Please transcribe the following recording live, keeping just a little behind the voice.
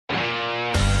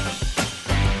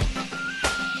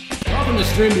Welcome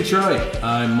to Stream Detroit.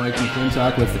 I'm Mike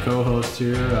McClintock with the co-host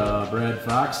here, Brad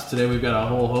Fox. Today we've got a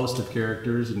whole host of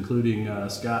characters, including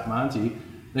Scott Monty.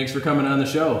 Thanks for coming on the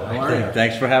show. How are you?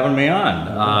 Thanks for having me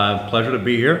on. Pleasure to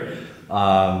be here.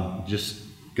 Just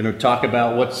going to talk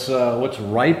about what's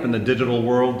ripe in the digital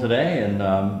world today, and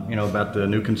about the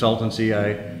new consultancy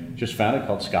I just founded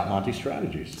called Scott Monty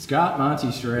Strategies. Scott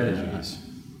Monty Strategies.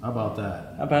 How about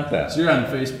that? How about that? So you're on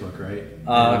Facebook, right?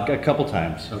 A couple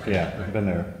times. Okay. Yeah, right. I've been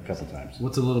there a couple times.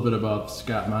 What's a little bit about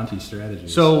Scott Monty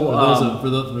Strategies? So for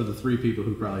the three people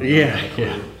who probably don't have a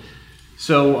clue.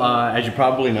 So as you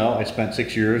probably know, I spent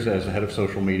 6 years as the head of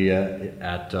social media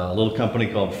at a little company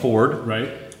called Ford. Right.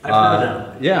 I've heard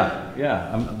of them.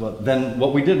 Yeah. Well, then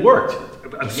what we did worked.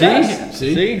 Yes.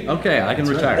 See? Okay, I can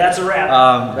retire. That's a wrap.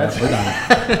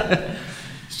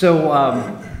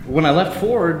 So when I left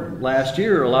Ford last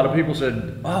year, a lot of people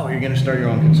said, "Oh, you're going to start your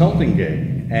own consulting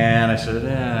gig," and I said,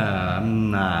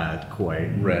 "I'm not quite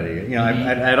ready."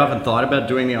 I'd often thought about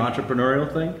doing the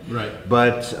entrepreneurial thing, right?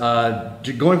 But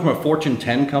going from a Fortune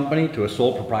 10 company to a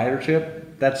sole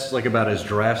proprietorship, that's like about as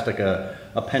drastic a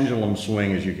pendulum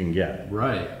swing as you can get.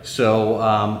 Right. So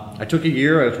I took a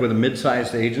year. I was with a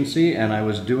mid-sized agency, and I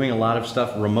was doing a lot of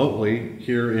stuff remotely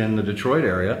here in the Detroit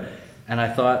area, and I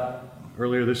thought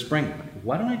earlier this spring,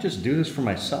 why don't I just do this for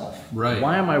myself? Right.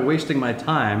 Why am I wasting my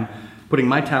time putting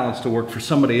my talents to work for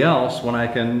somebody else when I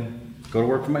can go to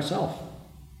work for myself?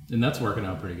 And that's working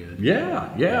out pretty good. Yeah,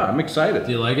 I'm excited.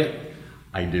 Do you like it?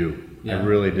 I do. Yeah. I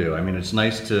really do. I mean, it's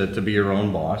nice to be your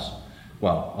own boss.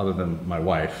 Well, other than my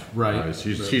wife. Right.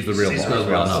 She's the real boss. the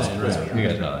We all boss. know. Right. You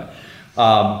guys know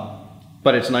that.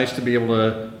 But it's nice to be able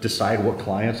to decide what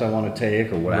clients I want to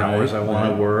take, or what hours I want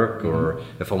to work, or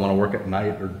if I want to work at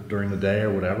night or during the day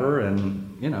or whatever,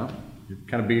 and you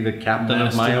kind of be the captain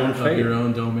of my own fate. Master of your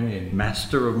own domain.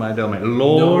 Master of my domain.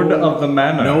 Lord of the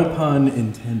manor. No pun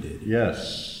intended.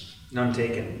 Yes. None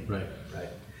taken. Right.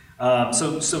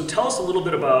 So tell us a little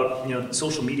bit about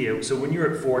social media. So when you were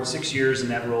at Ford, 6 years in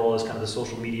that role as kind of the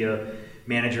social media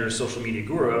manager, social media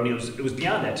guru, I mean, it was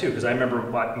beyond that too, because I remember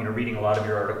reading a lot of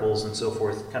your articles and so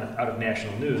forth, kind of out of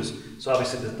national news. So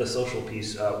obviously the social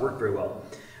piece worked very well.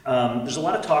 There's a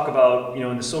lot of talk about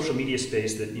in the social media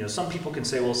space that some people can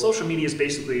say, well, social media is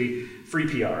basically free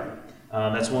PR.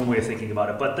 That's one way of thinking about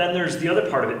it. But then there's the other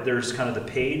part of it. There's kind of the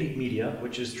paid media,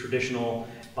 which is traditional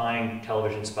buying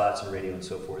television spots and radio and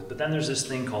so forth. But then there's this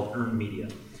thing called earned media.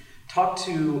 Talk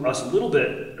to us a little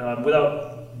bit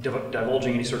without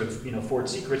divulging any sort of Ford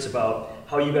secrets about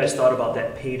how you guys thought about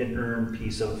that paid and earned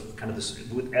piece of kind of this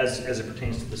as it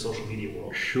pertains to the social media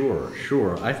world. Sure.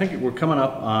 I think we're coming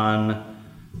up on,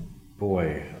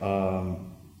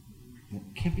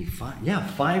 can't be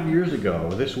 5 years ago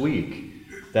this week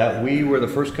that we were the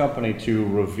first company to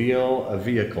reveal a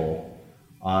vehicle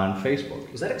on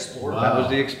Facebook. Was that Explorer? Wow. That was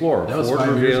the Explorer. That was Ford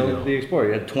 5 years ago. revealed the Explorer.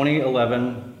 You had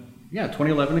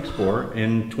 2011 Explorer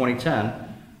in 2010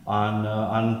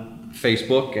 on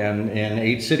Facebook and in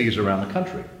 8 cities around the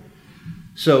country.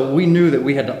 So we knew that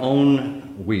we had to own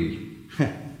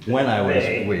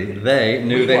they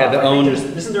knew they had to own.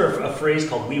 Isn't there a phrase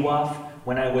called "weewaff"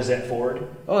 when I was at Ford?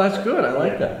 Oh, that's good. I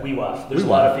like that. Weewaff. There's a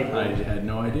lot of people. I had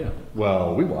no idea.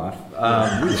 Well, we waff.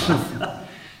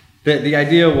 The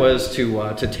idea was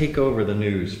to take over the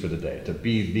news for the day, to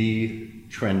be the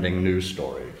trending news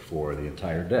story for the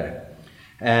entire day.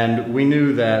 And we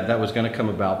knew that that was going to come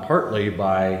about partly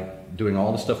by doing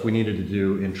all the stuff we needed to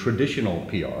do in traditional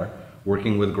PR,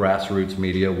 working with grassroots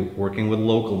media, working with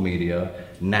local media,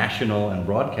 national and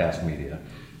broadcast media.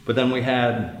 But then we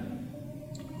had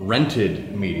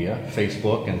rented media,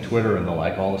 Facebook and Twitter and the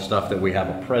like, all the stuff that we have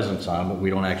a presence on but we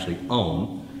don't actually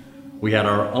own. We had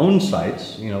our own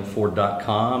sites,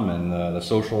 Ford.com and the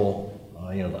social,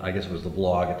 I guess it was the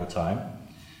blog at the time.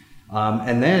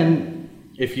 And then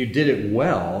if you did it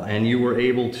well and you were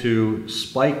able to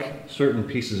spike certain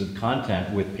pieces of content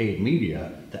with paid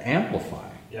media to amplify,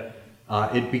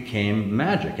 it became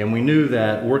magic. And we knew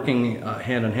that working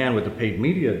hand in hand with the paid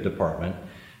media department,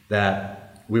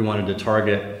 that we wanted to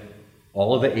target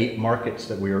all of the 8 markets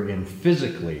that we were in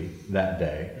physically that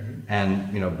day,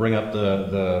 and bring up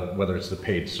the whether it's the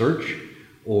paid search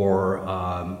or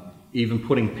even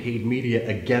putting paid media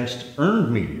against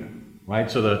earned media, right?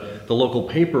 So the local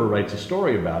paper writes a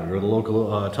story about you, or the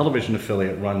local television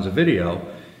affiliate runs a video.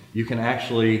 You can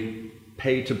actually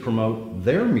pay to promote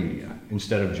their media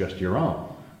instead of just your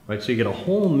own, right? So you get a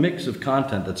whole mix of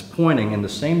content that's pointing in the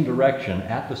same direction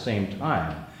at the same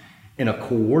time in a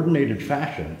coordinated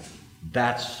fashion.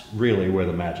 That's really where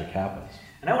the magic happens.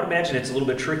 And I would imagine it's a little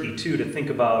bit tricky too to think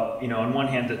about, on one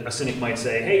hand, that a cynic might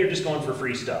say, hey, you're just going for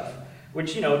free stuff,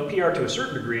 which, PR to a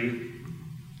certain degree,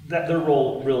 that their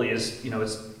role really is,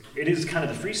 it is kind of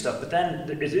the free stuff, but then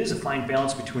it is a fine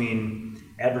balance between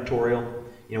advertorial,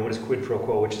 what is quid pro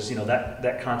quo, which is,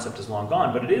 that concept is long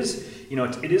gone, but it is,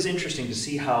 it is interesting to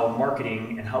see how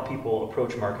marketing and how people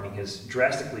approach marketing has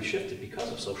drastically shifted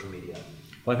because of social media.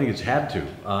 Well, I think it's had to,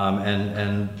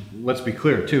 and let's be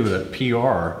clear too that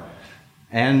PR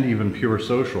and even pure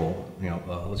social,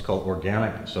 let's call it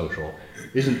organic social,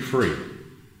 isn't free,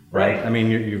 right? I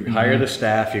mean, you hire the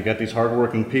staff, you've got these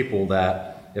hardworking people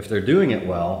that, if they're doing it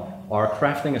well, are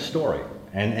crafting a story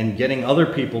and getting other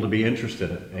people to be interested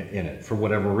in it for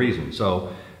whatever reason.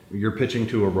 So you're pitching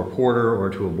to a reporter or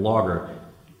to a blogger,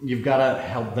 you've got to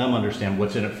help them understand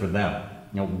what's in it for them.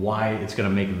 Why it's going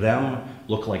to make them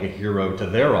look like a hero to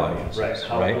their audience. Right.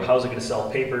 How's it going to sell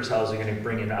papers? How's it going to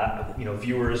bring in,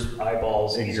 viewers,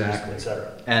 eyeballs, exactly,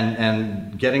 etc.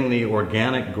 And getting the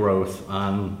organic growth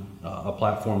on a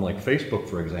platform like Facebook,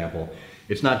 for example,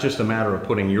 it's not just a matter of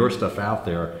putting your stuff out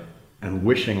there and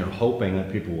wishing or hoping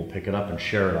that people will pick it up and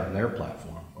share it on their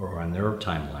platform or on their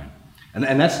timeline.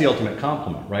 And that's the ultimate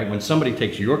compliment, right? When somebody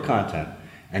takes your content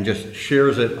and just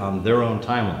shares it on their own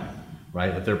timeline,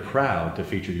 right? That they're proud to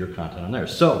feature your content on there.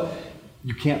 So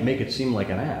you can't make it seem like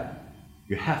an ad.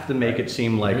 You have to make it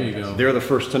seem like they're the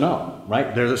first to know,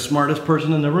 right? They're the smartest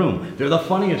person in the room. They're the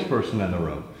funniest person in the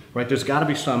room, right? There's got to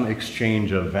be some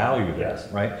exchange of value there,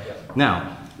 right? Yeah.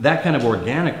 Now, that kind of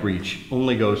organic reach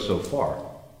only goes so far.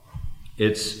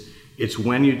 It's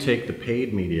when you take the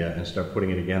paid media and start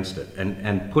putting it against it,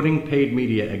 and putting paid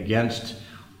media against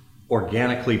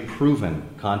organically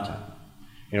proven content.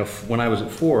 When I was at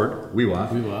Ford,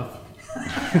 WeWaf.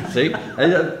 See,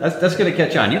 that's going to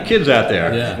catch on. You kids out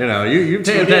there, you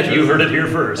pay attention. You heard it here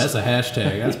first. That's a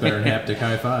hashtag. That's better than haptic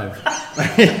high five.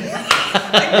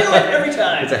 I do it every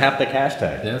time. It's a haptic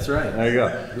hashtag. That's right.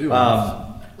 There you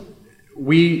go.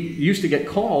 We used to get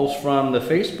calls from the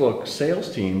Facebook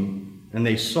sales team, and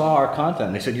they saw our content.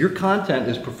 And they said, your content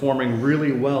is performing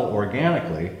really well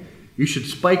organically. You should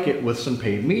spike it with some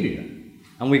paid media.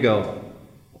 And we go,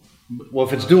 well,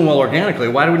 if it's doing well organically,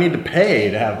 why do we need to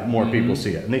pay to have more people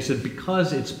see it? And they said,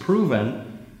 because it's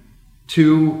proven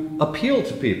to appeal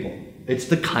to people. It's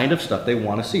the kind of stuff they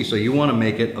want to see. So you want to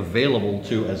make it available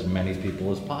to as many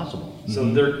people as possible.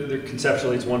 So they're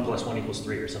conceptually it's 1 + 1 =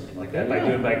 3 or something like that by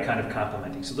kind of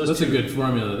complementing. So that's a good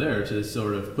formula there to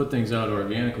sort of put things out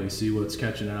organically, see what's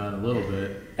catching on a little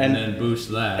bit, and then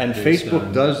boost that. And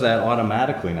Facebook does that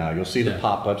automatically now. You'll see the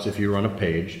pop-ups if you run a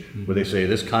page where they say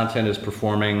this content is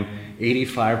performing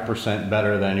 85%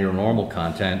 better than your normal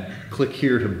content. Click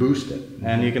here to boost it,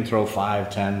 and you can throw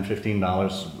 $5, $10,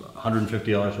 $15.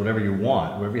 $150, whatever you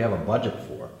want, whatever you have a budget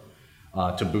for,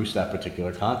 to boost that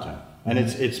particular content. And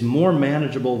it's more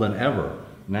manageable than ever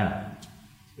now.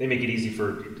 They make it easy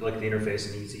for the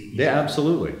interface and easy. Yeah,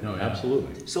 absolutely. Oh, yeah.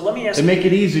 Absolutely. So let me ask you. They make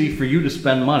it easy for you to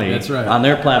spend money on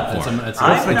their platform.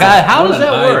 How does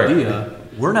that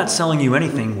work? We're not selling you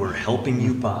anything, we're helping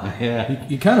you buy. Yeah.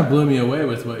 You kind of blew me away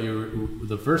with what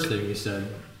the first thing you said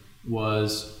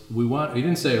was you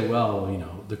didn't say,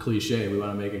 the cliche, we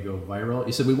want to make it go viral.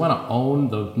 You said we want to own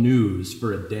the news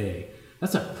for a day.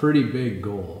 That's a pretty big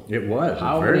goal. It was.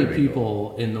 How many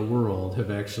people in the world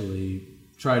have actually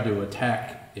tried to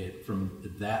attack it from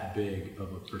that big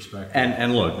of a perspective?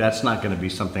 And look, that's not going to be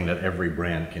something that every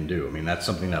brand can do. I mean, that's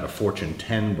something that a Fortune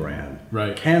 10 brand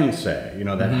can say,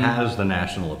 that has the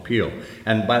national appeal.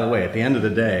 And by the way, at the end of the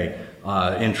day,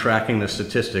 in tracking the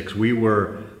statistics, we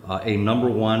were a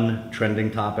 #1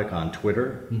 trending topic on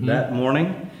Twitter that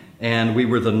morning, and we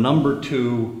were the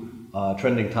 #2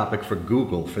 trending topic for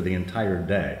Google for the entire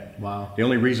day. Wow. The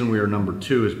only reason we were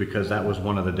 #2 is because that was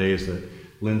one of the days that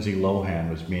Lindsay Lohan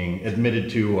was being admitted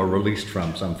to or released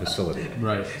from some facility.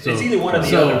 Right. So, it's either one or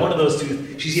the other, one of those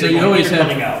two. She's either you always have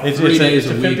coming out. It's 3 days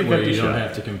a week where you don't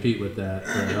have to compete with that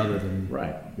other than...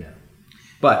 Right. Yeah.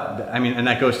 But, I mean, and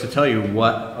that goes to tell you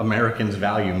what Americans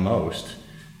value most.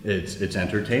 It's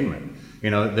entertainment.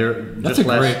 That's a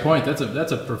great point.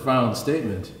 That's a profound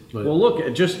statement. But well,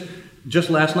 look, just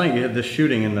last night you had this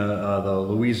shooting in the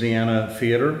Louisiana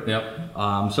theater. Yep.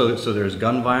 So there's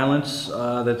gun violence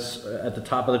that's at the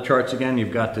top of the charts again.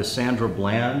 You've got this Sandra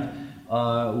Bland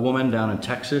woman down in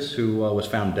Texas who was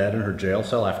found dead in her jail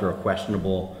cell after a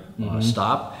questionable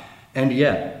stop. And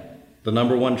yet, the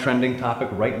 #1 trending topic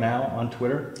right now on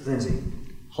Twitter, Lindsay,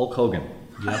 Hulk Hogan.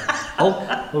 Yep. Hulk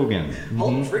Hogan.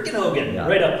 Hulk freaking Hogan,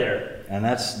 right up there. And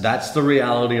that's the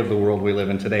reality of the world we live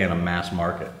in today in a mass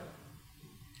market.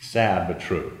 Sad but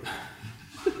true.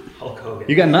 Hulk Hogan.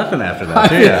 You got nothing after that,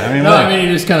 do you? I mean, no, like, I mean,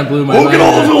 you just kind of blew my oh, mind. get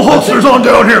all those little holsters on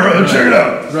down here and check it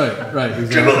out. Right,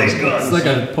 exactly. Check all these guns. It's like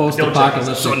a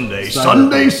post-apocalyptic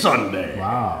Sunday.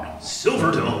 Wow.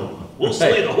 Silvertone. We'll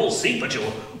slay the whole seat, but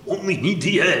you'll only need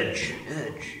the edge.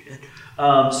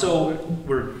 So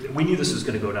we knew this was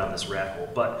going to go down this rabbit hole,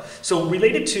 but so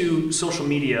related to social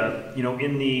media,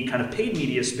 in the kind of paid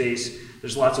media space,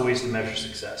 there's lots of ways to measure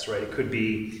success, right? It could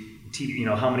be TV,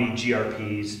 how many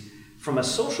GRPs. From a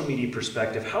social media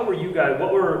perspective,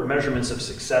 what were measurements of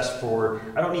success for,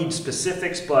 I don't need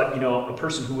specifics, but a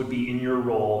person who would be in your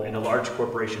role in a large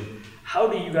corporation, how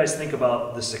do you guys think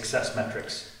about the success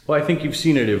metrics? Well, I think you've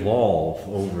seen it evolve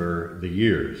over the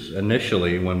years.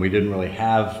 Initially, when we didn't really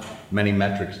have many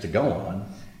metrics to go on,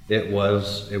 it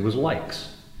was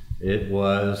likes, it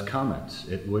was comments,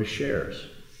 it was shares.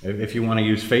 If you want to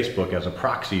use Facebook as a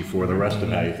proxy for the rest of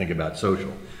how you think about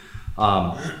social.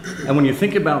 And when you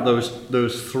think about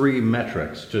those three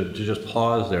metrics, to just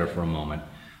pause there for a moment,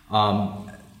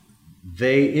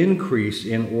 they increase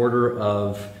in order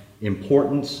of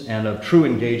importance and of true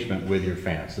engagement with your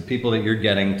fans, the people that you're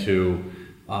getting to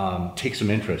take some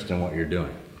interest in what you're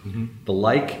doing. The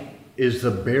like is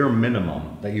the bare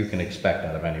minimum that you can expect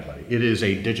out of anybody. It is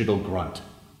a digital grunt.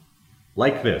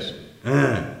 Like this.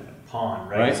 Pawn,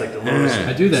 right? It's like the lowest.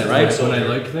 I do that, Right. when I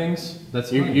like things.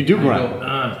 That's You do grunt.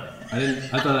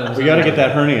 I thought I was. We got to get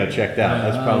that hernia checked out.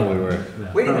 That's probably where.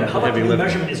 Wait a minute, how about heavy the lifting.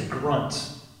 measurement is grunt?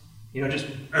 Just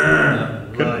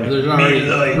There's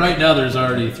already, right now, there's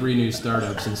already 3 new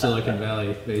startups in Silicon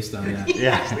Valley based on that.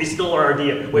 Yeah. They stole our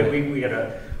idea. Wait, we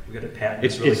gotta patent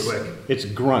this really quick. It's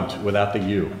grunt without the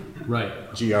U. Right.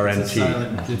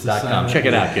 GRNT.com. Check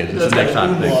it out, kids. It's the next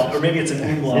hot thing. Or maybe it's an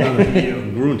umlaut for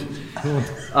you. Grunt.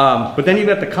 But then you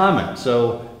got the comment.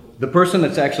 So the person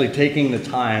that's actually taking the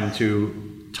time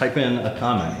to type in a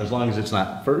comment, as long as it's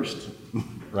not first,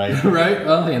 right? Right.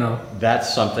 Well,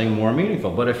 That's something more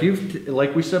meaningful. But if you've,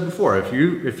 like we said before, if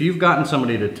you've gotten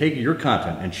somebody to take your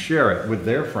content and share it with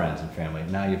their friends and family,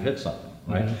 now you've hit something,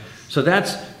 right? So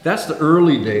that's the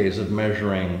early days of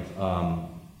measuring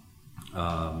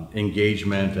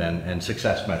engagement and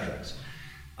success metrics.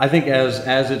 I think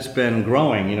as it's been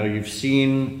growing, you've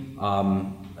seen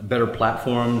better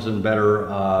platforms and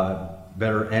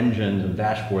better engines and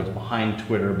dashboards behind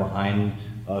Twitter, behind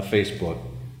Facebook,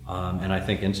 and I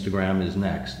think Instagram is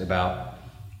next about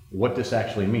what this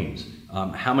actually means.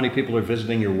 How many people are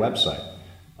visiting your website?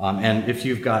 And if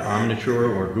you've got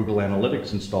Omniture or Google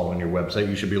Analytics installed on your website,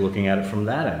 you should be looking at it from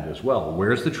that end as well.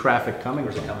 Where's the traffic coming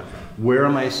from? Where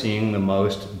am I seeing the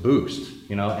most boost?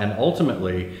 And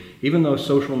ultimately, even though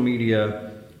social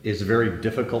media is very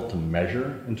difficult to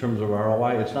measure in terms of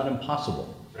ROI, it's not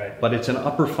impossible. Right. But it's an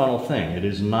upper funnel thing. It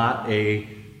is not a,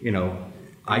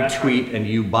 I tweet and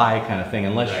you buy kind of thing,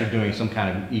 unless you're doing some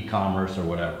kind of e-commerce or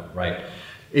whatever, right?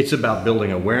 It's about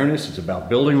building awareness. It's about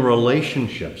building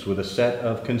relationships with a set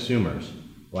of consumers,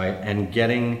 right? And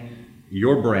getting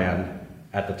your brand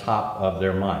at the top of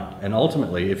their mind. And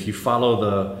ultimately, if you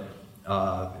follow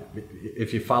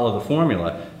the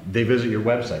formula, they visit your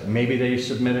website. Maybe they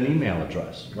submit an email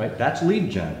address, right? That's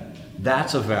lead gen.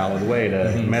 That's a valid way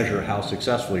to measure how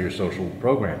successful your social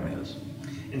program is.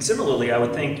 And similarly, I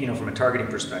would think, from a targeting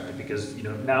perspective, because,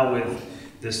 now with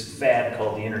this fad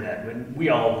called the internet, and we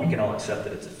can all accept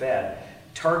that it's a fad,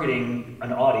 targeting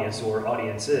an audience or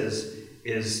audiences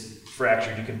is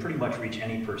fractured. You can pretty much reach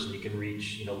any person. You can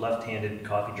reach, left-handed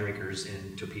coffee drinkers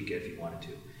in Topeka if you wanted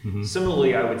to.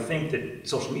 Similarly, I would think that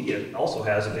social media also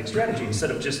has a big strategy. Instead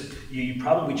of just, you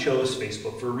probably chose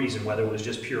Facebook for a reason, whether it was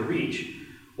just pure reach,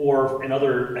 or in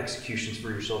other executions for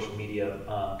your social media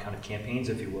kind of campaigns,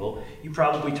 if you will, you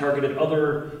probably targeted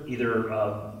other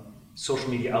either social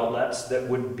media outlets that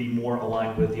would be more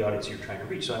aligned with the audience you're trying to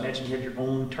reach. So I imagine you have your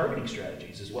own targeting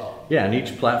strategies as well. Yeah, and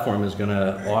each platform is going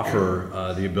to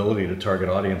offer the ability to target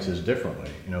audiences differently.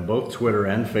 Both Twitter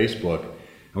and Facebook,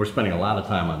 and we're spending a lot of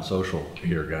time on social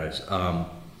here, guys.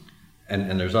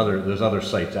 And there's other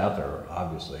sites out there,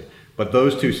 obviously. But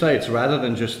those two sites, rather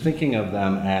than just thinking of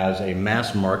them as a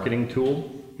mass marketing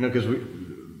tool, because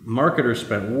marketers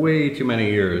spent way too many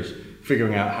years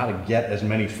figuring out how to get as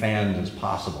many fans as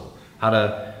possible, how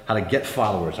to get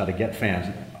followers, how to get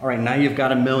fans. All right, now you've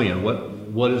got 1 million.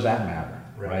 What does that matter,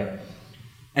 right?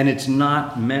 And it's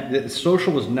not meant.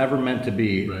 Social was never meant to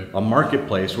be a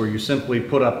marketplace where you simply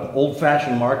put up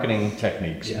old-fashioned marketing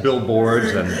techniques,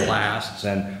 billboards and blasts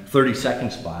and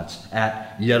 30-second spots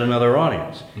at yet another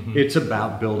audience. It's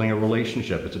about building a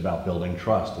relationship. It's about building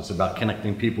trust. It's about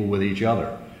connecting people with each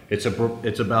other. It's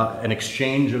about an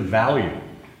exchange of value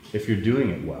if you're doing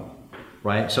it well,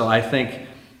 right? So I think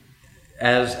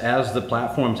as the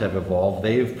platforms have evolved,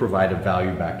 they've provided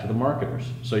value back to the marketers.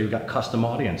 So you've got custom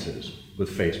audiences with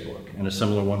Facebook and a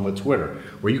similar one with Twitter,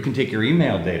 where you can take your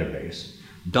email database,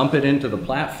 dump it into the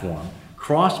platform,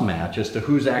 cross-match as to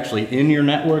who's actually in your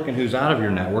network and who's out of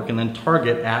your network, and then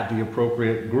target at the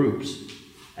appropriate groups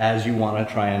as you want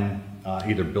to try and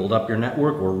either build up your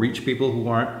network or reach people who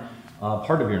aren't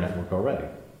part of your network already.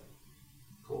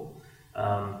 Cool.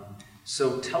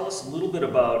 So tell us a little bit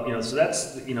about, so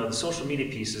that's, the social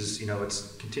media piece is,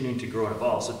 it's continuing to grow and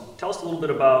evolve. So tell us a little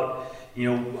bit about,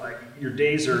 your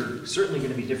days are certainly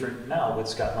going to be different now with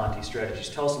Scott Monty Strategies.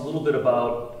 Tell us a little bit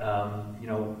about,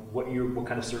 what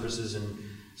kind of services and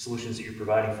solutions that you're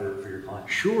providing for your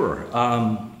clients. Sure.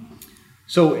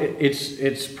 So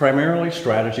it's primarily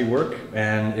strategy work,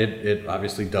 and it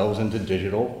obviously delves into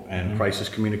digital and crisis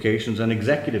communications and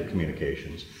executive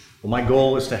communications. Well, my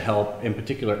goal is to help, in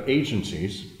particular,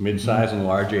 agencies, mid-size and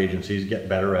large agencies, get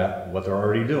better at what they're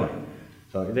already doing.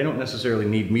 So they don't necessarily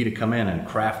need me to come in and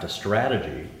craft a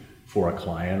strategy for a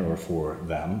client or for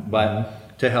them,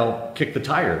 but to help kick the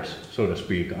tires, so to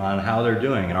speak, on how they're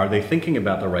doing and are they thinking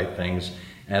about the right things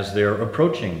as they're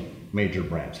approaching major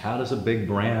brands. How does a big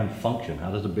brand function?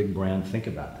 How does a big brand think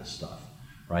about this stuff?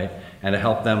 Right? And to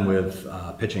help them with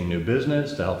pitching new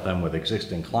business, to help them with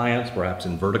existing clients, perhaps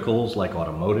in verticals like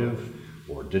automotive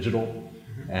or digital,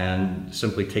 and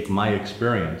simply take my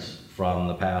experience from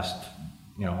the past,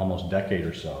 almost decade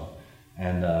or so,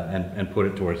 and put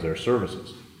it towards their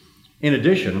services. In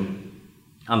addition,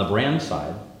 on the brand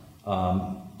side,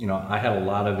 I had a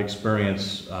lot of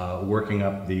experience working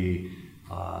up the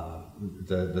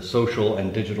social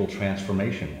and digital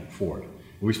transformation at Ford.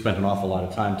 We spent an awful lot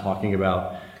of time talking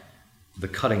about the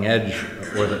cutting edge,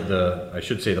 or I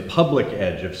should say the public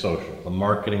edge of social, the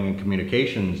marketing and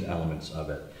communications elements of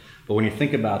it. But when you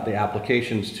think about the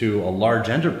applications to a large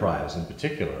enterprise in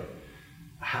particular,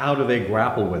 how do they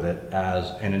grapple with it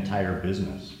as an entire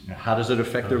business? How does it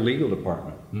affect their legal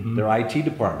department, their IT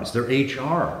departments, their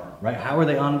HR, right? How are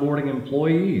they onboarding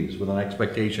employees with an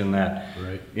expectation that,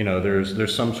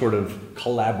 there's some sort of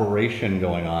collaboration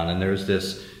going on and there's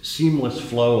this seamless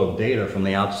flow of data from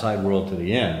the outside world to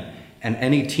the in, and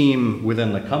any team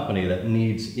within the company that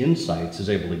needs insights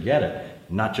is able to get it,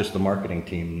 not just the marketing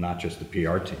team, not just the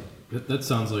PR team. That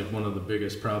sounds like one of the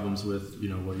biggest problems with,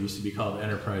 what used to be called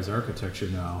enterprise architecture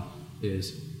now,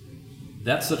 is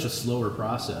that's such a slower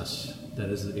process that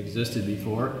has existed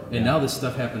before, and now this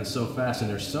stuff happens so fast and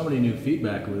there's so many new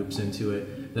feedback loops into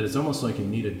it that it's almost like you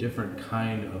need a different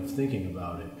kind of thinking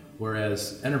about it.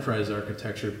 Whereas enterprise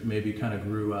architecture maybe kind of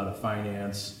grew out of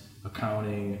finance,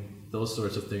 accounting, those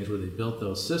sorts of things, where they built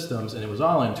those systems and it was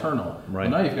all internal. Right.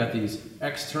 Well, now you've got these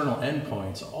external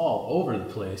endpoints all over the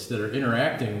place that are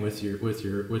interacting with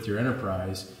your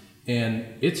enterprise, and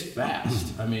it's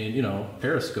fast. I mean,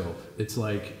 Periscope, it's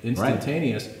like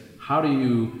instantaneous. Right.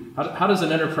 How does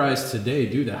an enterprise today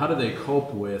do that? How do they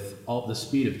cope with all the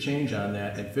speed of change on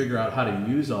that and figure out how to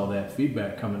use all that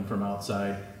feedback coming from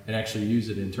outside and actually use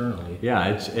it internally? Yeah,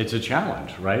 it's a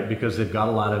challenge, right? Because they've got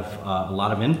a lot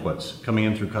of inputs coming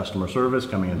in through customer service,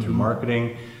 coming in through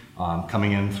marketing,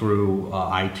 coming in through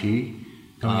IT,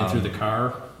 coming in through the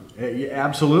car. Yeah,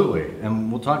 absolutely,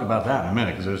 and we'll talk about that in a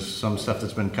minute because there's some stuff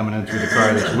that's been coming in through the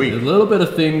car this week. A little bit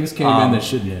of things came in that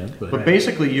shouldn't have. But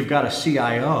basically, you've got a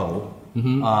CIO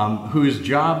whose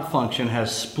job function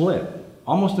has split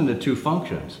almost into two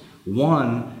functions.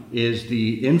 One is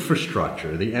the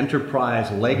infrastructure, the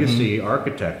enterprise legacy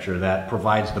architecture that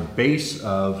provides the base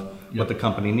of what the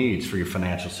company needs for your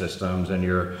financial systems and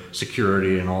your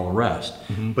security and all the rest.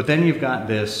 But then you've got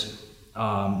this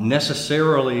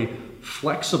necessarily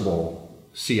flexible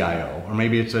CIO, or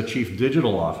maybe it's a chief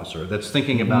digital officer that's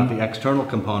thinking about the external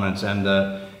components and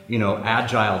the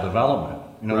agile development.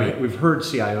 We've heard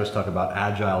CIOs talk about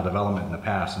agile development in the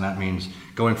past, and that means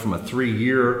going from a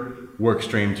 3-year work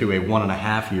stream to a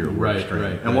 1.5-year work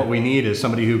stream. And what we need is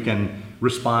somebody who can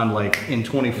respond like in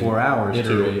 24 hours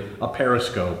to a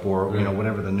Periscope or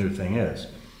whatever the new thing is.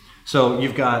 So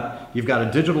you've got a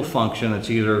digital function that's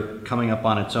either coming up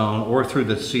on its own or through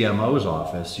the CMO's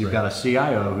office. You've got a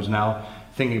CIO who's now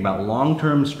thinking about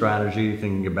long-term strategy,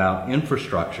 thinking about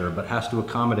infrastructure, but has to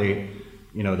accommodate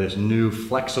this new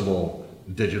flexible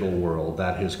digital world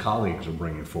that his colleagues are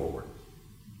bringing forward.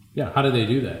 Yeah, how do they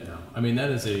do that now? I mean,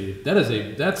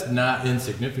 that's not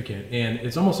insignificant, and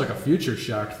it's almost like a future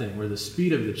shock thing where the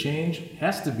speed of the change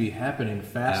has to be happening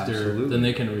faster than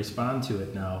they can respond to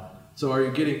it now. So are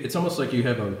you getting? It's almost like you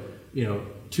have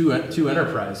two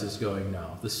enterprises going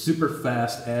now: the super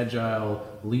fast, agile,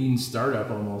 lean startup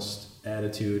almost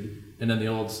attitude, and then the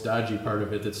old stodgy part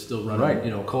of it that's still running,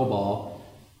 COBOL.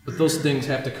 But those things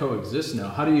have to coexist now.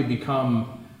 How do you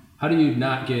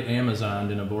not get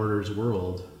Amazoned in a Borders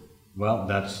world? Well,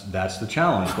 that's the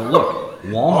challenge. But look,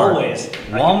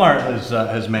 Walmart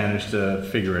has managed to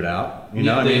figure it out. You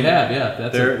know, they have. Yeah,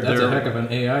 that's a heck of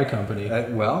an AI company.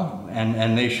 Well,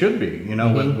 and they should be. You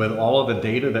know, with all of the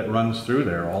data that runs through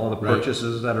there, all of the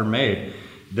purchases that are made,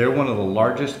 they're one of the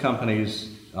largest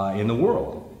companies in the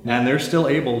world, and they're still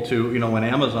able to. You know, when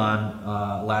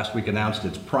Amazon last week announced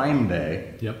its Prime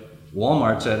Day,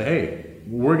 Walmart said, "Hey,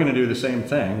 we're going to do the same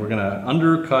thing. We're going to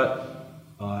undercut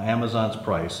Amazon's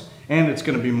price, and it's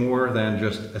going to be more than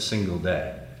just a single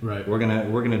day. Right. We're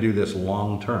gonna do this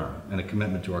long term and a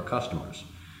commitment to our customers,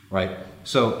 right?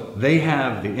 So they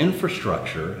have the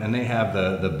infrastructure and they have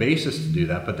the basis to do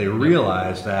that, but they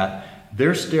realize that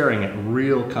they're staring at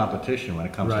real competition when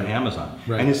it comes to Amazon,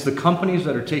 and it's the companies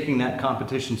that are taking that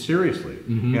competition seriously.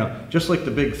 You know, just like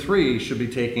the big three should be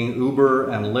taking Uber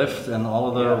and Lyft and all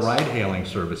of the ride-hailing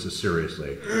services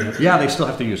seriously. Yeah, they still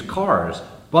have to use cars,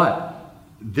 but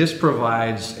this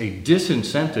provides a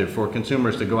disincentive for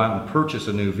consumers to go out and purchase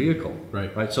a new vehicle.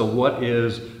 Right. So what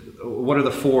are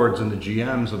the Fords and the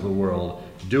GMs of the world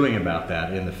doing about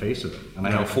that in the face of it? And I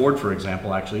know Ford, for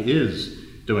example, actually is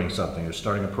doing something. They're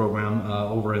starting a program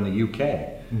over in the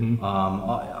UK,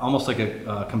 almost like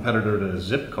a competitor to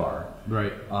Zipcar,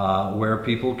 where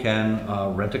people can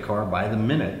rent a car by the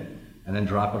minute and then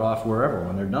drop it off wherever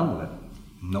when they're done with it.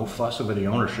 No fuss over the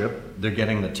ownership. They're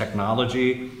getting the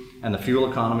technology and the fuel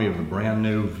economy of a brand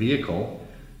new vehicle,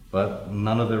 but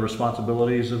none of the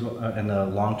responsibilities and the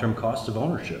long-term costs of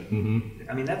ownership.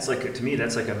 I mean, to me,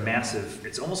 that's like a massive,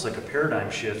 it's almost like a paradigm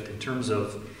shift in terms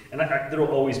of, and there will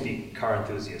always be car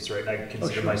enthusiasts, right? I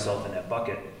consider myself in that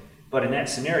bucket. But in that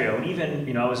scenario, and even,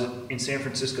 you know, I was in San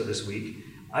Francisco this week,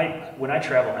 when I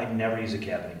travel, I never use a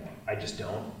cab anymore. I just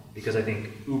don't, because I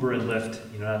think Uber and Lyft,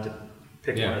 you know, not to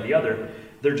pick one or the other,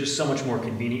 they're just so much more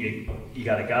convenient. You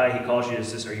got a guy, he calls you,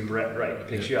 are you Brett? Right, he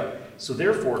picks you up. So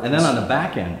therefore, and then on the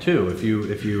back end too, if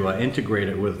you integrate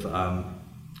it with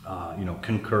you know,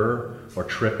 Concur or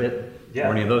TripIt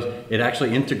or any of those, it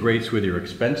actually integrates with your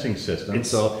expensing system.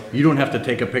 So you don't have to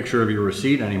take a picture of your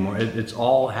receipt anymore. It's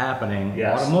all happening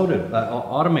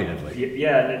automatedly.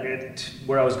 Yeah, and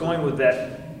where I was going with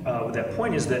that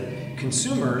point is that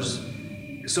consumers.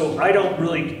 So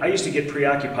I used to get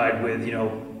preoccupied with, you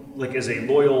know, like as a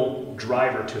loyal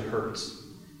driver to Hertz.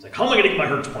 It's like, how am I going to get my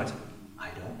Hertz points? I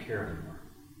don't care anymore.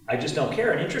 I just don't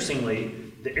care. And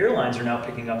interestingly, the airlines are now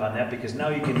picking up on that because now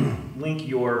you can link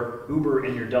your Uber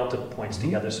and your Delta points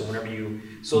together. So whenever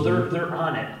they're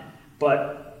on it.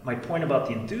 But my point about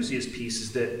the enthusiast piece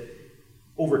is that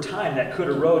over time that could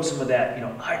erode some of that, you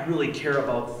know, I really care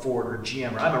about Ford or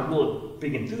GM, or I'm a real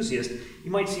big enthusiast.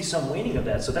 You might see some waning of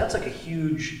that. So that's like a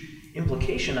huge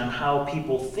implication on how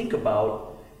people think about,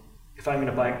 if I'm going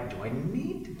to buy,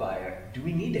 do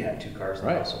we need to have two cars in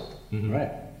the household?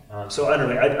 Right. So I don't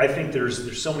know. I think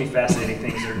there's so many fascinating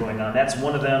things that are going on. That's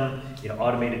one of them. You know,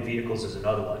 automated vehicles is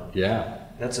another one. Yeah.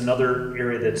 That's another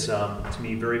area that's to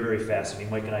me very, very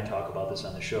fascinating. Mike and I talk about this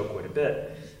on the show quite a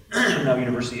bit. Now,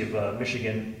 University of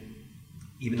Michigan,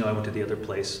 even though I went to the other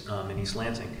place in East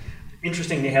Lansing.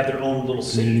 Interesting, they have their own little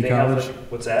city. Community college?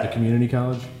 What's that? The community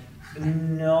college?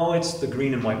 No, it's the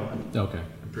green and white one. Okay.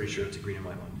 I'm pretty sure it's a green and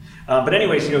white one. But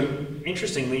anyways, you know,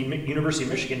 interestingly, University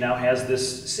of Michigan now has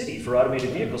this city for automated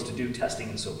vehicles to do testing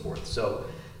and so forth. So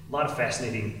a lot of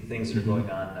fascinating things that are going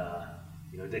on.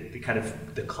 You know,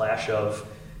 the clash of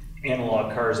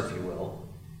analog cars, if you will.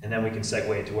 And then we can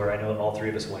segue into where I know all three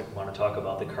of us want to talk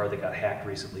about the car that got hacked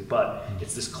recently. But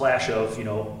it's this clash of, you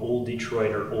know, old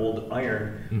Detroit or old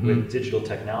iron with digital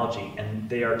technology, and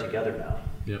they are together now.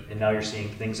 And now you're seeing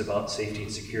things about safety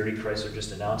and security. Chrysler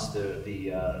just announced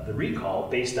the recall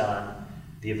based on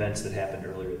the events that happened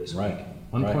earlier this week.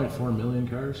 1.4 million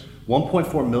cars?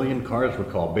 1.4 million cars were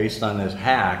called based on this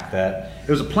hack it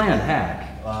was a planned hack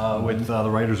with the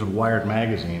writers of Wired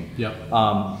magazine.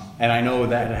 And I know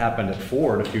that had happened at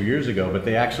Ford a few years ago, but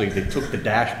they took the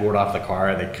dashboard off the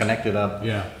car, they connected up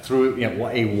through, you know,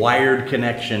 a wired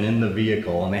connection in the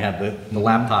vehicle, and they had the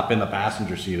laptop in the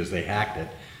passenger seat as they hacked it.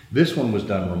 This one was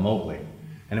done remotely,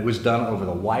 and it was done over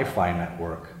the Wi-Fi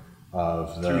network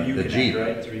of the Jeep.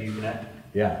 Right? Through Uconnect?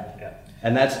 Yeah.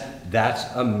 And that's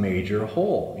a major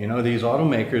hole. You know, these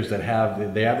automakers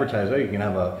they advertise, oh, you can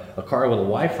have a car with a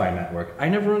Wi-Fi network. I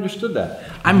never understood that.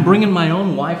 I'm bringing my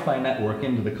own Wi-Fi network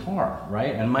into the car,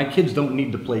 right? And my kids don't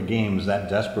need to play games that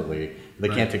desperately. They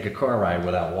can't take a car ride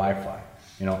without Wi-Fi.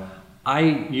 You know, I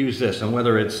use this, and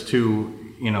whether it's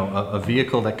to, you know, a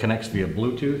vehicle that connects via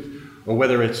Bluetooth, or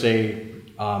whether it's a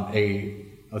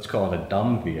let's call it a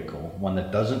dumb vehicle, one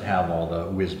that doesn't have all the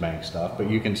whiz-bang stuff, but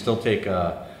you can still take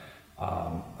a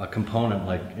component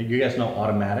like, you guys know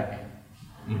Automatic?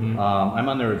 I'm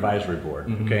on their advisory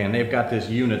board, okay, and they've got this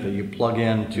unit that you plug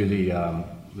into the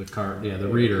car, the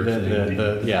reader,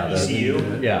 ECU,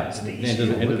 into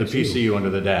the PCU under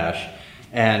the dash,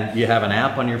 and you have an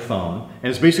app on your phone, and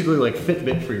it's basically like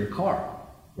Fitbit for your car,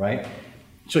 right?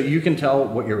 So you can tell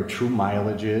what your true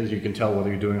mileage is. You can tell whether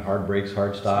you're doing hard brakes,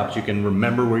 hard stops. You can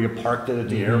remember where you parked it at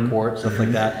the airport, stuff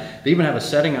like that. They even have a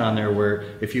setting on there where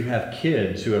if you have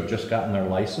kids who have just gotten their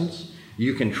license,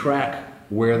 you can track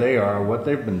where they are, what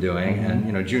they've been doing, and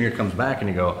you know, Junior comes back and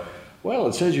you go, well,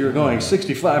 it says you're going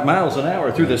 65 miles an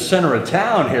hour through the center of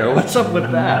town here. What's up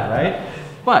with that, right?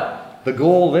 But the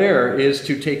goal there is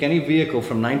to take any vehicle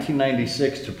from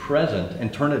 1996 to present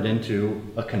and turn it into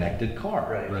a connected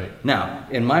car. Right. Now,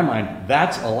 in my mind,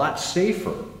 that's a lot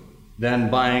safer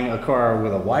than buying a car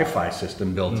with a Wi-Fi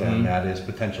system built in that is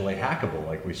potentially hackable,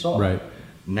 like we saw. Right.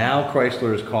 Now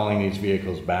Chrysler is calling these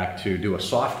vehicles back to do a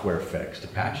software fix to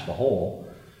patch the hole.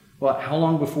 Well, how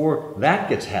long before that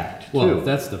gets hacked, Well, too? if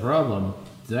that's the problem,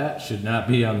 that should not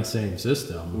be on the same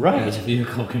system as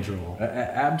vehicle control.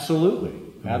 Absolutely.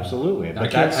 Absolutely. I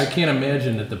can't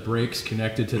imagine that the brakes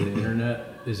connected to the internet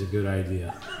is a good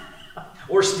idea.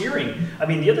 Or steering. I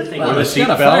mean, the other thing Or the was seat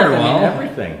belt,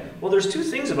 everything. Well, there's two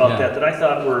things about that I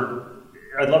thought were,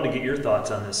 I'd love to get your thoughts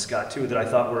on this, Scott, too, that I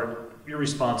thought were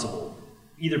irresponsible,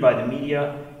 either by the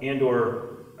media and or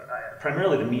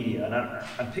primarily the media. And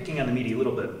I'm picking on the media a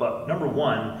little bit, but number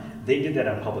one, they did that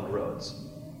on public roads.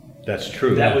 That's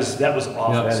true. That was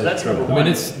awful. Yeah, so that's number I one.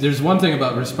 mean, there's one thing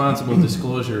about responsible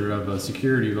disclosure of a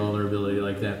security vulnerability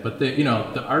like that, but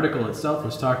the article itself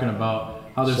was talking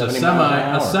about how there's a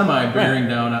semi bearing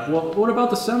down. Well, what about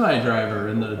the semi driver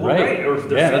and the or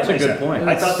their that's a families? good point.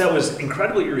 I thought that was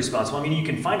incredibly irresponsible. I mean, you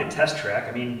can find a test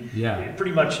track. I mean,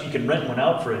 pretty much you can rent one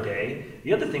out for a day.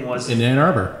 The other thing was in Ann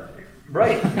Arbor.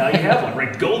 Right, now you have one.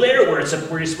 Right, go there where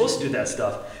you're supposed to do that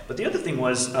stuff. But the other thing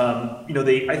was,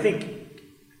 I think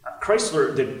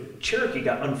Chrysler, the Cherokee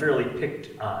got unfairly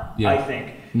picked on. I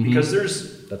think because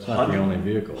that's not the only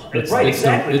vehicle.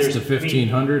 Exactly. It's the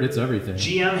 1500. It's everything.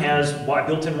 GM has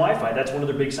built-in Wi-Fi. That's one of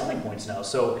their big selling points now.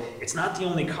 So it's not the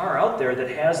only car out there that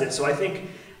has it. So I think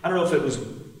I don't know if it was.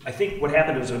 I think what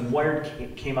happened was when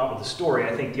Wired came out with the story.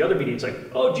 I think the other media, it's like,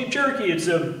 oh, Jeep Cherokee, it's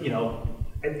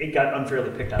it got unfairly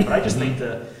picked on. But I just think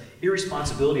the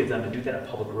irresponsibility of them to do that on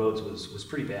public roads was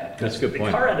pretty bad. That's a good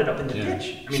point. The car ended up in the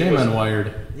ditch. I mean, Shame on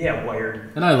Wired. Yeah,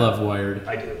 Wired. And I love Wired.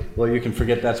 I do. Well, you can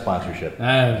forget that sponsorship.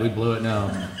 We blew it now.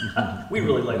 We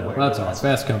really like Wired. Well, that's all.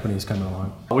 Fast Company's coming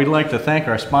along. We'd like to thank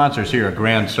our sponsors here at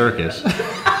Grand Circus.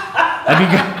 Have you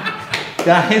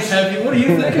guys? What do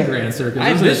you think of Grand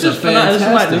Circus? This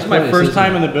is my first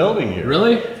time in the building here.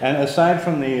 Really? And aside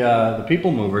from the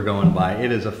people mover going by,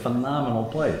 it is a phenomenal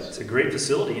place. It's a great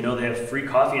facility. They have free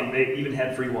coffee and they even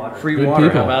had free water. Free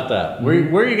water. How about that? Where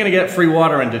are you going to get free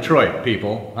water in Detroit,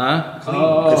 people? Huh?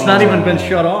 Clean. It's not even been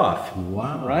shut off.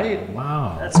 Wow. Right?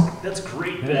 Wow. That's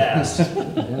great, Bass.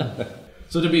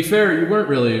 So to be fair, you weren't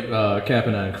really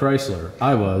capping on Chrysler.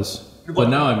 I was. But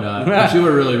now I'm not. But you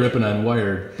were really ripping on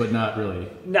Wired, but not really.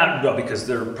 Not because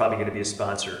they're probably going to be a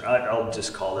sponsor. I'll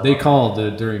just call them. They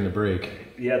called during the break.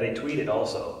 Yeah, they tweeted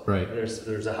also. Right.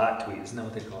 There's a hot tweet. Isn't that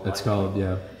what they call it? It's called,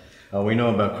 yeah. We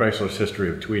know about Chrysler's history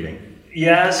of tweeting.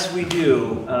 Yes, we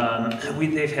do.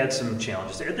 They've had some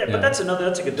challenges there, but that's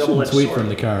like a double-edged sword. Tweet from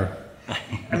the car.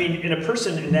 I mean, in a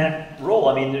person in that role,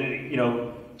 I mean,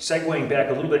 segueing back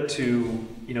a little bit to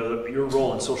your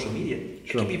role in social media, it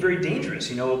can be very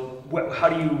dangerous. How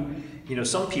do you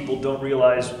some people don't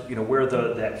realize where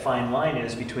that fine line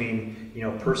is between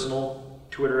personal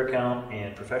Twitter account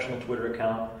and professional Twitter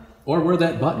account, or where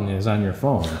that button is on your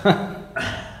phone.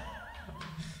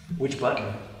 Which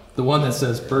button? The one that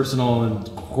says personal and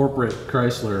corporate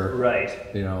Chrysler.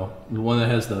 Right. The one that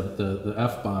has the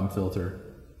F-bomb filter.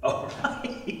 Oh,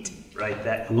 right.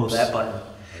 That button.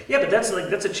 Yeah, but that's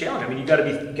a challenge. I mean, you got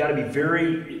to be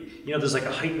very. There's like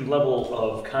a heightened level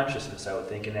of consciousness, I would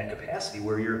think, in that capacity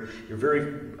where you're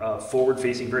very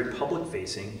forward-facing, very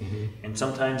public-facing, and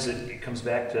sometimes it comes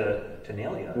back to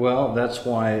nail you. Well, that's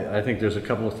why I think there's a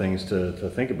couple of things to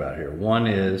think about here. One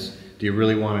is, do you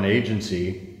really want an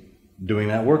agency doing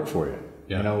that work for you?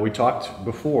 Yeah. We talked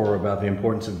before about the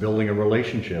importance of building a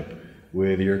relationship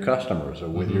with your customers or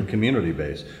with your community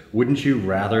base. Wouldn't you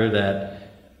rather that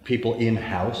people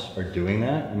in-house are doing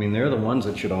that? I mean, they're the ones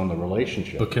that should own the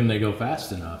relationship. But can they go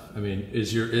fast enough? I mean,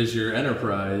 is your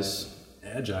enterprise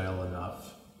agile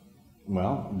enough?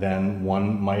 Well, then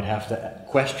one might have to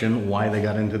question why they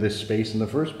got into this space in the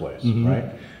first place,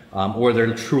 right? or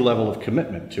their true level of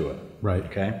commitment to it. Right.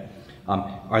 Okay.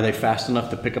 Are they fast enough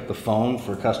to pick up the phone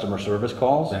for customer service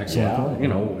calls? Excellent point. You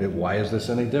know, why is this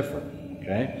any different?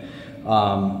 Okay.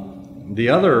 The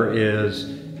other is,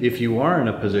 if you are in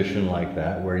a position like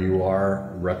that where you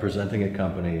are representing a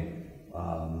company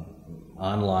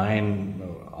online,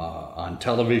 on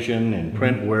television, in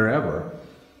print, wherever,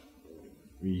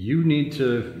 you need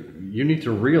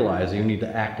to realize that you need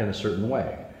to act in a certain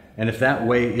way. And if that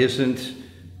way isn't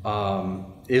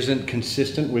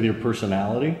consistent with your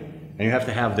personality, and you have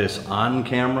to have this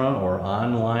on-camera or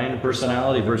online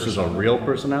personality versus a real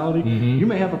personality, you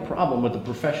may have a problem with the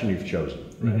profession you've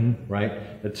chosen,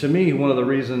 right? But to me, one of the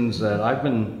reasons that I've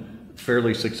been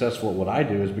fairly successful at what I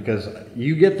do is because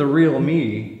you get the real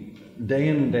me day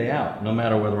in and day out, no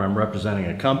matter whether I'm representing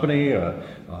a company,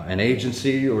 an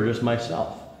agency, or just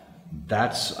myself.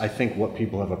 That's, I think, what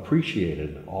people have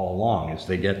appreciated all along, is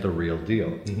they get the real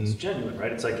deal. It's genuine,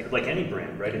 right? It's like any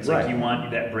brand, right? It's like you want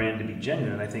that brand to be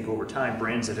genuine. And I think over time,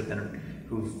 brands that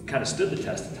who've kind of stood the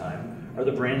test of time are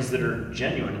the brands that are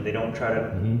genuine, and they don't try to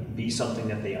be something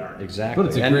that they aren't. Exactly. But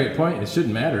it's a great point. It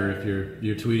shouldn't matter if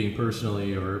you're tweeting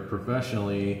personally or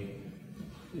professionally.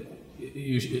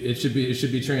 It should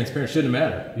be transparent. It shouldn't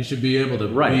matter. You should be able to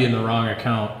be in the wrong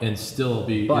account and still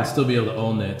be able to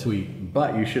own that tweet.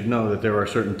 But you should know that there are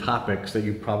certain topics that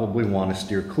you probably want to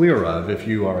steer clear of if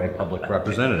you are a public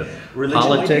representative. Religion,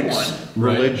 politics,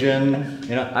 religion.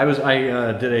 You know, I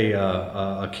did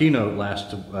a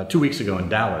keynote 2 weeks ago in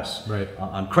Dallas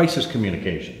on crisis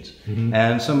communications,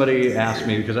 and somebody asked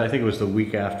me, because I think it was the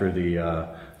week after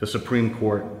the Supreme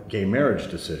Court gay marriage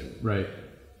decision. Right.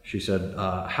 She said,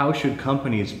 how should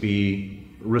companies be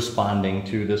responding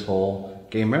to this whole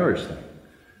gay marriage thing?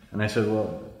 And I said,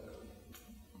 well,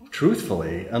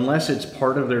 truthfully, unless it's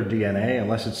part of their DNA,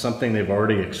 unless it's something they've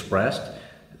already expressed,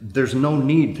 there's no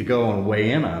need to go and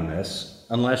weigh in on this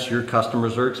unless your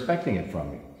customers are expecting it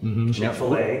from you.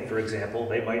 Chick-fil-A, for example,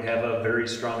 they might have a very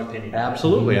strong opinion.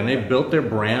 Absolutely, and they've built their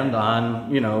brand on,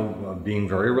 being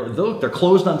very, they're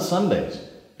closed on Sundays.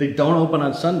 They don't open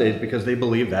on Sundays because they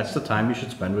believe that's the time you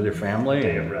should spend with your family.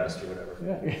 Day of rest or whatever.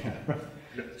 Yeah.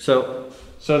 So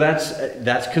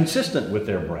that's consistent with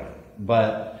their brand.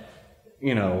 But,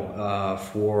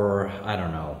 for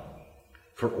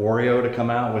Oreo to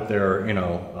come out with their,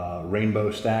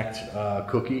 rainbow stacked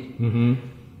cookie,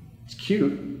 it's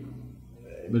cute.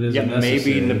 But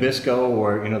maybe Nabisco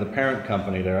or the parent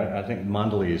company there, I think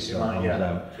Mondelez owns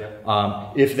them.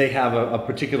 Yeah. If they have a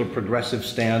particular progressive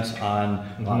stance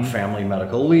on family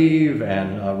medical leave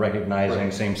and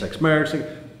recognizing same-sex marriage,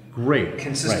 great.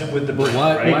 Consistent with the brand.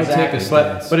 Why take a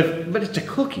stance? But it's a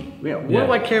cookie. What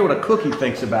do I care what a cookie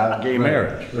thinks about gay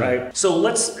marriage, right? So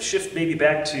let's shift maybe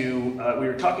back to we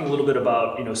were talking a little bit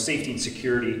about safety and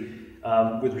security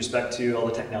with respect to all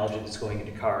the technology that's going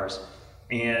into cars.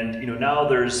 And now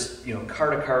there's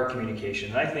car-to-car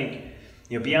communication, and I think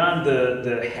beyond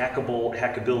the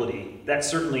hackability, that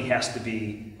certainly has to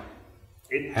be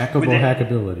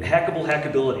hackability.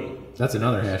 Hackability. That's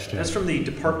another hashtag. That's from the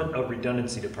Department of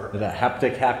Redundancy Department. The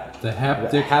haptic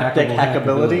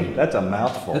hackability. That's a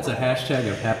mouthful. That's a hashtag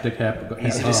of haptic hackability.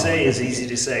 Easy to say is easy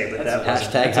to say, but that was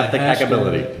hashtag haptic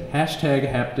hackability. Hashtag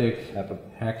haptic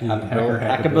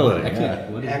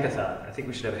hackability. Hackathon. I think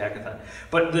we should have a hackathon.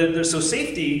 But so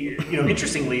safety,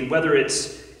 interestingly, whether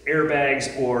it's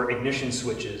airbags or ignition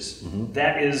switches,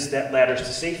 that ladders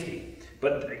to safety.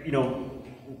 But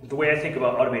the way I think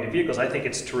about automated vehicles, I think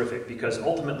it's terrific because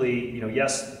ultimately,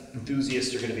 yes,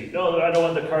 enthusiasts are going to be, no, I don't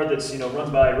want the car that's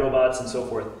run by robots and so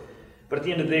forth. But at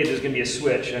the end of the day, there's going to be a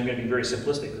switch, and I'm going to be very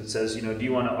simplistic, that says, do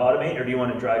you want to automate or do you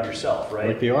want to drive yourself, right?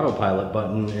 Like the autopilot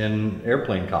button in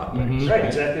airplane cockpits. Right,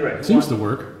 exactly right. It seems to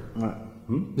work.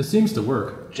 This seems to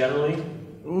work. Generally?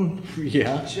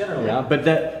 Yeah. Generally. Yeah,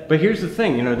 but here's the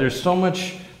thing, there's so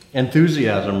much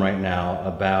enthusiasm right now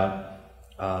about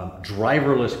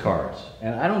driverless cars,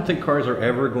 and I don't think cars are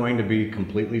ever going to be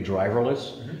completely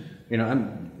driverless.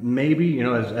 Maybe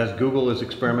as Google is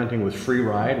experimenting with Free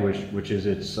Ride, which is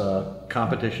its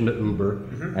competition to Uber,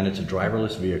 and it's a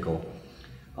driverless vehicle.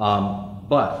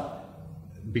 But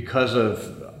because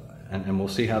of, and we'll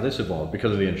see how this evolves,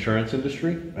 because of the insurance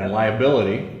industry and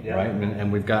liability, right?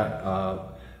 And we've got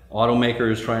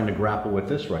automakers trying to grapple with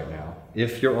this right now.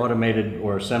 If your automated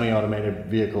or semi-automated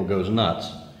vehicle goes nuts,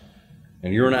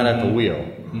 and you're not at the wheel,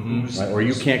 right, or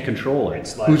you can't control it,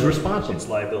 who's responsible? It's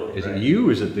liability. Is it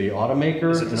you? Is it the automaker?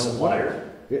 Is it the supplier?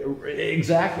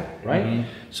 Exactly, right?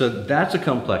 So that's a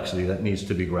complexity that needs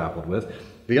to be grappled with.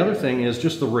 The other thing is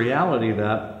just the reality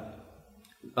that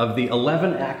of the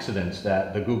 11 accidents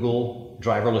that the Google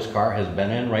driverless car has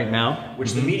been in right now,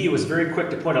 which the media was very quick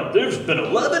to point out, there's been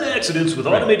 11 accidents with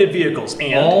automated vehicles,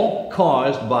 and all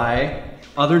caused by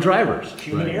other drivers,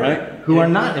 human error, right? Who are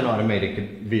not in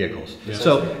automated vehicles. Yeah.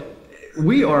 So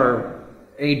we are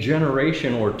a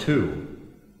generation or two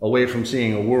away from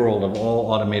seeing a world of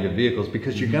all automated vehicles,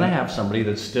 because you're going to have somebody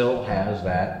that still has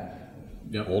that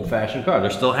old-fashioned car.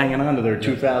 They're still hanging on to their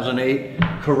 2008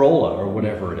 Corolla or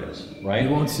whatever it is, right? You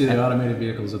won't see the automated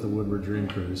vehicles at the Woodward Dream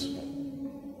Cruise.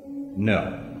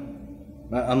 No.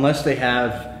 Unless they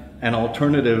have an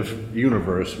alternative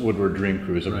universe Woodward Dream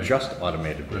Cruise of just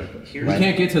automated vehicles. We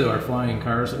can't get to our flying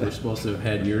cars that we're supposed to have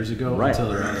had years ago until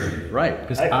they're automated. Right.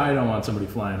 Because I don't want somebody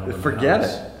flying over my house. Forget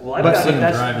it. Well, I've seen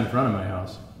them drive in front of my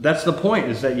house. That's the point,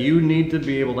 is that you need to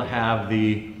be able to have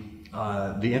the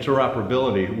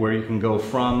interoperability where you can go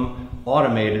from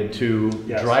automated to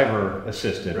driver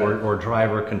assisted or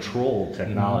driver controlled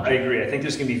technology. I agree. I think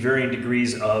there's going to be varying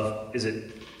degrees of, is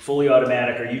it fully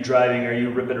automatic? Are you driving? Are you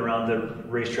ripping around the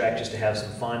racetrack just to have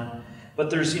some fun?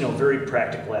 But there's, very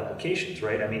practical applications,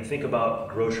 right? I mean, think about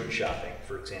grocery shopping,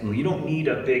 for example. You don't need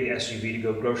a big SUV to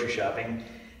go grocery shopping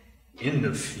in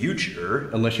the future.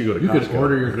 Unless you go to Costco. You could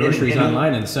order your groceries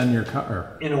online and send your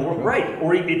car. Right.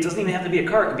 Or it doesn't even have to be a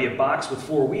car. It could be a box with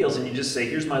 4 wheels, and you just say,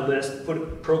 here's my list,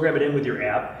 program it in with your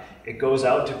app. It goes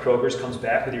out to Kroger's, comes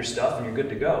back with your stuff, and you're good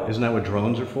to go. Isn't that what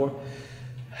drones are for?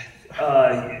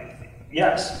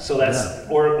 Yes. So that's,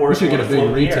 or we should get a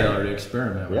big retailer to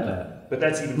experiment with that. But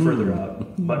that's even further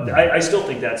out. But I still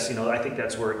think that's, I think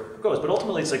that's where it goes. But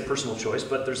ultimately, it's like personal choice.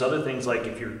 But there's other things, like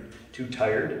if you're too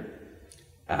tired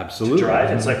to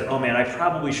drive, it's like, oh man, I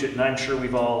probably shouldn't. I'm sure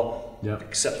we've all,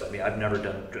 except for me, I've never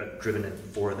driven at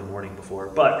 4 in the morning before.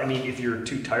 But I mean, if you're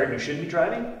too tired and you shouldn't be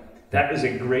driving, that is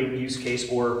a great use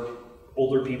case. Or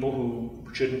older people who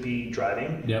shouldn't be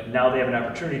driving. Now they have an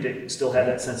opportunity to still have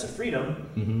that sense of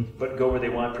freedom, but go where they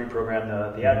want, pre-program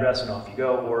the address, and off you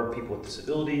go. Or people with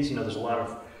disabilities, there's a lot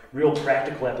of real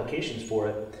practical applications for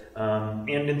it.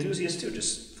 And enthusiasts too,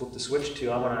 just flip the switch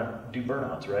to, I want to do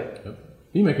burnouts, right?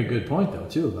 You make a good point though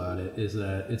too about it, is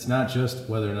that it's not just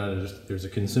whether or not there's a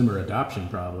consumer adoption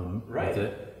problem with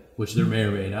it, which there may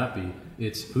or may not be.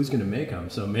 It's who's going to make them.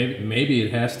 So maybe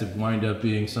it has to wind up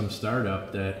being some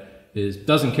startup that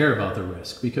doesn't care about the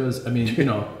risk, because I mean,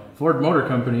 Ford Motor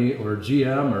Company or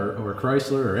GM or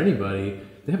Chrysler or anybody,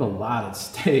 they have a lot at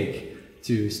stake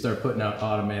to start putting out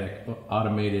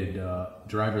automated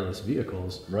driverless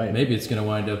vehicles. Right. Maybe it's going to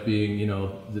wind up being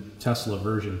the Tesla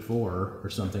version 4 or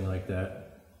something like that,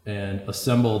 and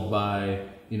assembled by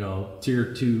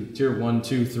tier 1,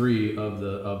 2, 3 of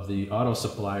the auto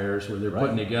suppliers, where they're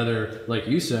putting together, like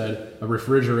you said, a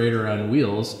refrigerator on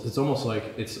wheels. It's almost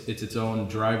like it's its own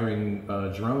driving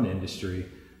drone industry.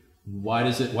 Why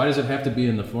does it have to be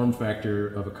in the form factor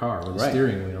of a car with a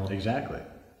steering wheel? Exactly.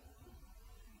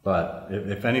 But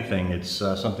if anything, it's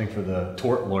something for the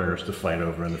tort lawyers to fight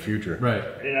over in the future. Right.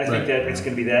 And I think that it's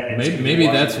going to be that. Maybe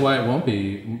that's why it won't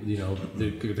be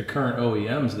the current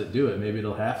OEMs that do it. Maybe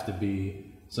it'll have to be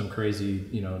some crazy,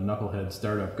 knucklehead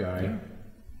startup guy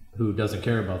who doesn't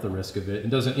care about the risk of it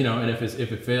and doesn't, and if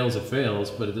it fails, it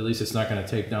fails. But at least it's not going to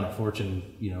take down a Fortune,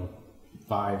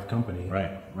 5 company.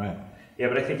 Right. Yeah,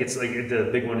 but I think it's like the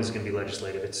big one is going to be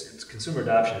legislative. It's consumer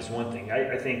adoption is one thing.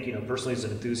 I think personally as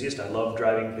an enthusiast, I love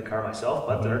driving the car myself,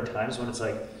 but there are times when it's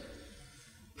like,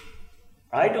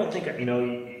 I don't think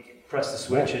you press the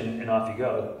switch and off you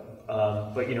go.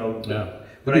 But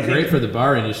it'd be great for the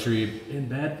bar industry and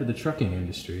bad for the trucking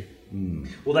industry.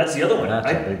 Well, that's the other one.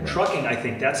 That's trucking, I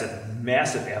think that's a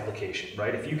massive application,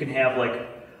 right? If you can have like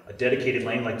a dedicated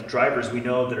lane, like the drivers we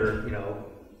know that are,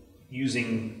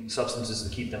 using substances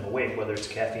to keep them awake, whether it's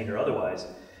caffeine or otherwise,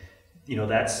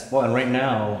 that's... Well, and right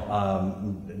now,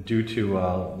 due to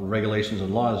regulations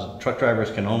and laws, truck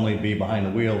drivers can only be behind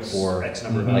the wheel for X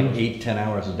number of like 8-10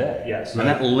 hours a day. Yes. And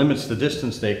that limits the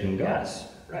distance they can go. Yes,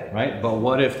 right. Right? But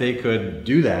what if they could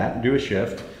do that, do a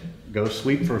shift, go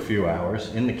sleep for a few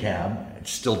hours in the cab, it's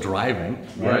still driving,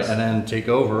 right? And then take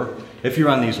over if you're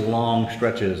on these long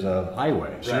stretches of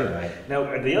highway. Right.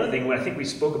 Now, the other thing, I think we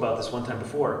spoke about this one time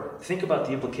before, think about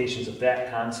the implications of that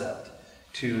concept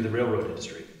to the railroad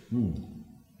industry.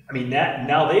 I mean,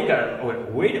 now they've got,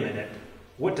 wait a minute,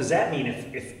 what does that mean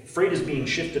if freight is being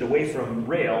shifted away from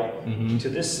rail to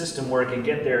this system where it can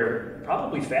get there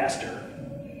probably faster,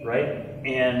 right?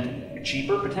 And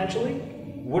cheaper potentially?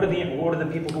 What are the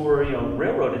people who are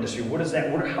railroad industry?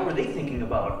 How are they thinking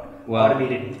about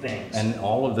automated things? And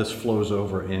all of this flows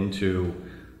over into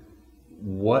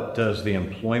what does the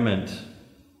employment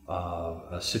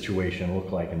situation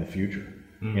look like in the future?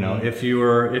 You know, if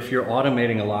you're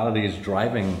automating a lot of these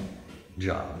driving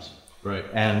jobs, Right.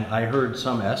 and I heard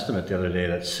some estimate the other day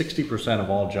that 60% of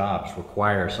all jobs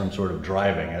require some sort of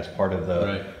driving as part of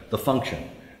the function.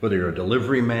 Whether you're a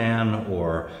delivery man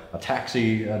or a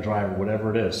taxi driver, whatever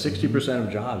it is, 60%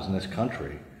 of jobs in this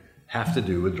country have to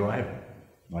do with driving.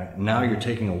 Right? Now you're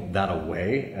taking that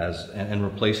away and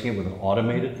replacing it with an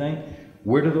automated thing.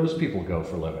 Where do those people go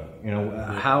for a living? You know,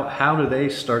 how do they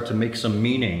start to make some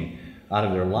meaning out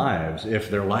of their lives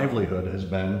if their livelihood has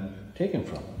been taken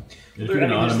from them? If you're going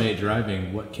to automate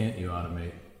driving, what can't you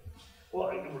automate? Well,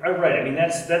 right. I mean,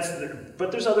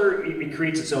 but there's it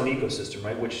creates its own ecosystem,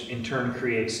 right? Which in turn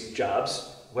creates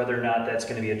jobs, whether or not that's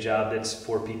going to be a job that's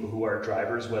for people who are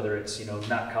drivers, whether it's, you know,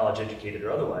 not college educated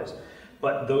or otherwise.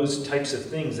 But those types of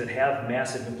things that have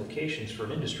massive implications for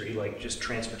an industry, like just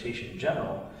transportation in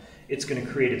general, it's going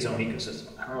to create its own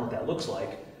ecosystem. I don't know what that looks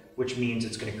like, which means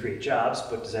it's going to create jobs,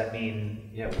 but does that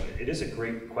mean, it is a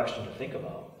great question to think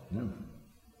about. Yeah.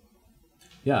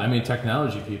 Yeah, I mean,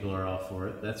 technology people are all for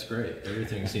it. That's great.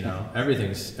 Everything's, you know,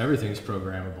 everything's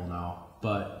programmable now.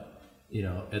 But, you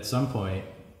know, at some point,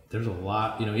 there's a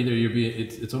lot, you know, either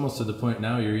it's almost to the point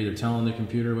now you're either telling the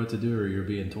computer what to do or you're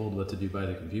being told what to do by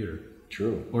the computer.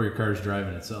 True. Or your car's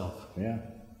driving itself. Yeah.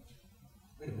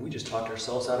 We just talked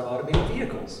ourselves out of automated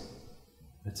vehicles.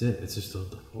 That's it. It's just,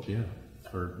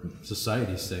 for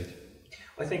society's sake.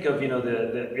 I think of, you know,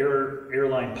 the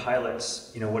airline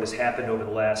pilots, you know, what has happened over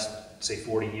the last, say,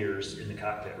 40 years in the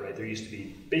cockpit, right? There used to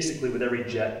be, basically with every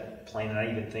jet plane, and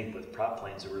I even think with prop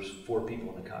planes, there was 4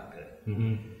 people in the cockpit.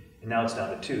 Mm-hmm. And now it's down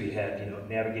to 2. You had, you know,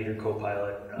 navigator,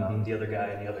 co-pilot, the other guy,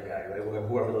 and the other guy, right?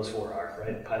 Whoever those 4 are,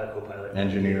 right? Pilot, co-pilot,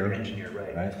 engineer,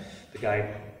 right? The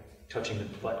guy touching the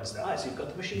buttons. So you've got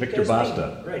the machine. Victor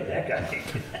Basta. Right, that guy.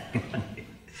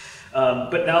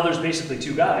 But now there's basically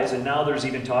 2 guys, and now there's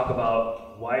even talk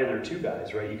about why are there 2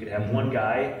 guys, right? You could have one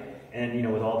guy, and, you know,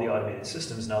 with all the automated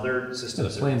systems, now their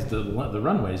systems. The planes, the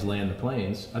runways land the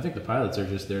planes. I think the pilots are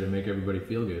just there to make everybody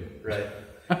feel good. Right.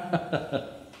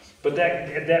 But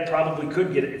that probably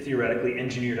could get theoretically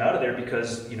engineered out of there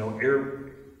because, you know,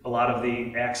 a lot of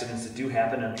the accidents that do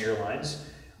happen on airlines,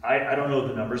 I don't know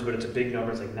the numbers, but it's a big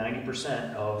number. It's like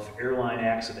 90% of airline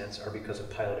accidents are because of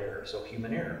pilot error, so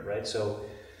human error, right? So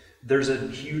there's a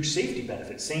huge safety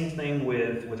benefit. Same thing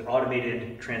with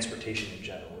automated transportation in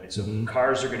general, right? So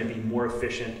cars are going to be more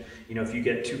efficient. You know, if you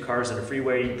get 2 cars in a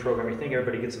freeway, you program your thing,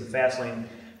 everybody gets in the fast lane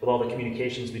with all the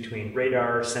communications between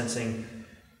radar, sensing.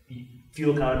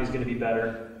 Fuel economy is going to be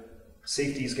better.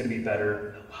 Safety is going to be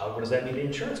better. What does that mean to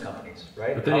insurance companies,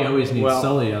 right? But then you always need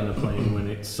Sully on the plane when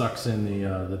it sucks in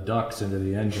the ducts into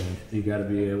the engine. You got to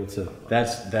be able to.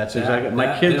 That's exactly.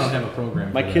 My kids they don't have a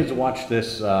program. My kids watch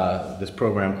this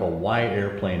program called Why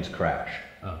Airplanes Crash.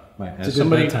 Oh, right. It's a good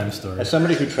bedtime story. As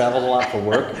somebody who travels a lot for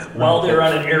work, while they're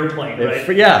on an airplane, right?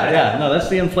 No, that's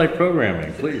the in-flight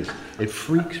programming. Please, it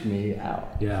freaks me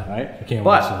out. Yeah, right. I can't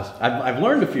watch this. I've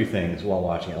learned a few things while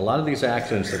watching it. A lot of these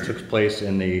accidents that took place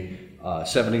in the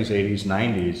 70s, 80s,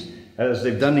 90s, as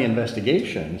they've done the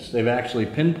investigations, they've actually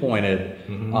pinpointed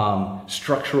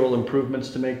structural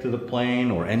improvements to make to the plane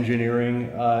or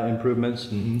engineering improvements.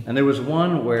 And there was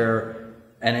one where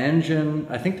an engine,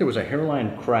 I think there was a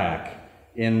hairline crack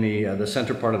in the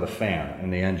center part of the fan in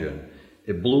the engine.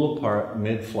 It blew apart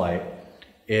mid-flight.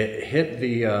 It hit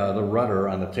the rudder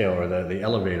on the tail, or the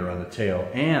elevator on the tail,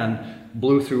 and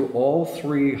blew through all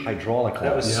 3 hydraulic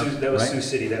lines. That was Sioux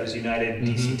City. That was United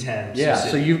DC-10. Yeah,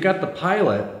 so you've got the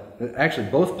pilot, actually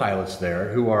both pilots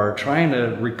there, who are trying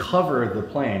to recover the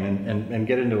plane and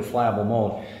get into a flyable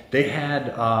mode. They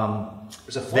had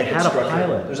There's a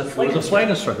flight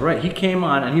instructor, right? He came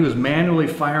on and he was manually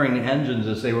firing the engines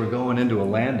as they were going into a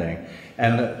landing.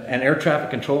 And air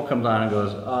traffic control comes on and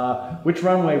goes, which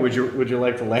runway would you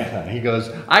like to land on? He goes,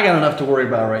 I got enough to worry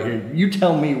about right here. You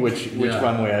tell me which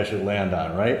runway I should land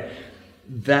on, right?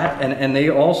 That and they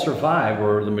all survive,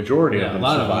 or the majority of them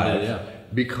survive,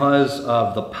 because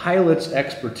of the pilot's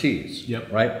expertise.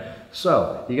 Yep. Right?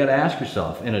 So you got to ask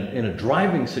yourself, in a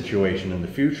driving situation in the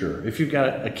future, if you've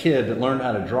got a kid that learned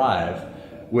how to drive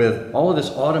with all of this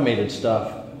automated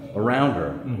stuff around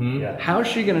her, how is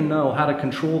she going to know how to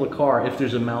control the car if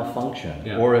there's a malfunction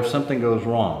or if something goes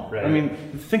wrong? Right. I mean,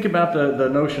 think about the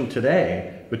notion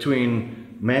today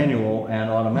between manual and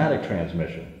automatic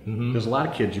transmission. There's a lot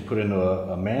of kids you put into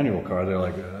a manual car, they're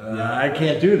like, I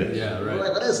can't do this. Yeah, right.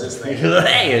 What is this thing?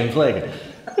 Hey, and play it.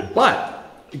 But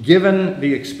given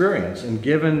the experience and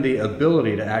given the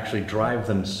ability to actually drive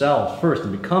themselves first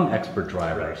and become expert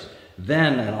drivers,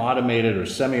 then an automated or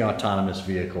semi-autonomous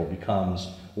vehicle becomes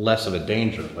less of a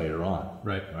danger later on.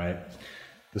 Right.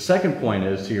 The second point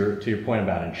is to your point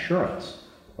about insurance.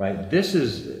 right?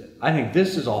 I think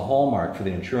this is a hallmark for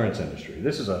the insurance industry.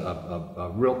 This is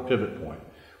a real pivot point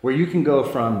where you can go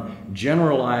from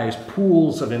generalized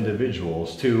pools of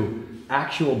individuals to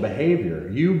actual behavior.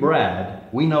 You, Brad,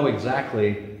 we know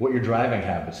exactly what your driving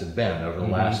habits have been over the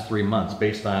last 3 months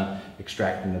based on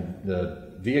extracting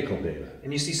the vehicle data.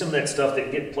 And you see some of that stuff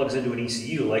that plugs into an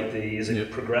ECU, like is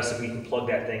it progressive? You can plug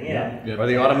that thing in. Yep. Or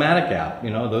the automatic app,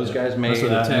 those guys may, that's what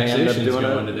the may end up taxation is doing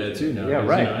going to that too now. Yeah,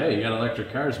 right. Hey, you got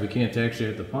electric cars, we can't tax you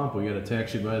at the pump, we got to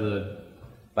tax you by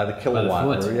the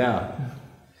kilowatt. foot.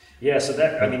 Yeah, so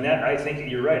I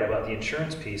think you're right about the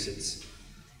insurance piece.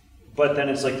 But then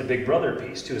it's like the Big Brother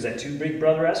piece too. Is that too Big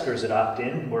Brother-esque, or is it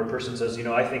opt-in, where a person says,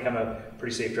 I think I'm a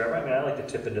pretty safe driver. I like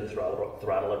to tip into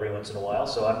throttle every once in a while.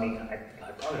 So I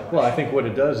probably don't. Well, I think what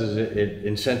it does is it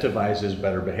incentivizes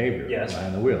better behavior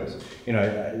behind the wheels.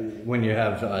 When you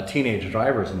have teenage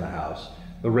drivers in the house,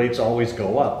 the rates always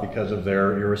go up because of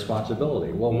their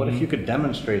irresponsibility. Well, what if you could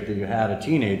demonstrate that you had a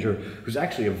teenager who's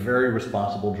actually a very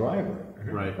responsible driver?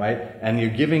 Right? And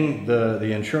you're giving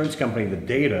the insurance company the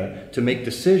data to make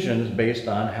decisions based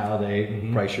on how they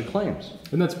price your claims.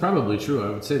 And that's probably true. I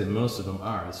would say that most of them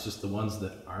are. It's just the ones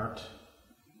that aren't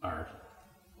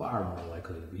far more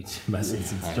likely to be messing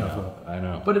some stuff up. I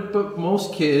know. But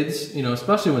most kids,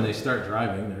 especially when they start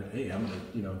driving, they're, hey, I'm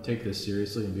gonna take this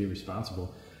seriously and be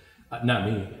responsible. Not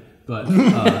me, but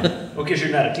because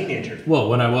you're not a teenager. Well,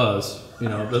 when I was,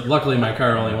 but luckily my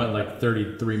car only went like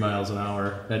 33 miles an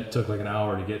hour. It took like an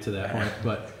hour to get to that point.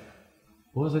 But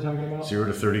what was I talking about? 0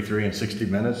 to 33 in 60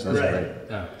 minutes. That's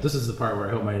great. This is the part where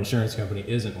I hope my insurance company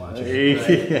isn't watching.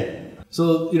 Right.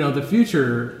 So, the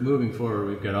future moving forward,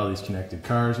 we've got all these connected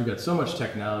cars. We've got so much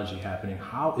technology happening.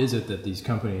 How is it that these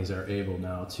companies are able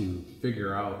now to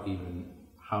figure out even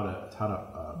how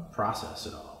to process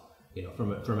it all?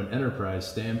 From an enterprise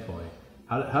standpoint,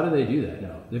 how do they do that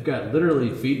now? They've got literally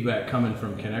feedback coming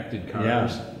from connected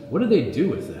cars. Yeah. What do they do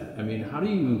with that? How do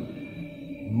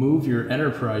you move your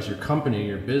enterprise, your company,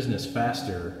 your business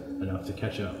faster enough to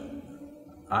catch up?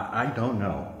 I don't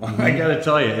know. I got to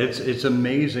tell you, it's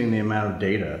amazing the amount of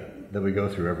data that we go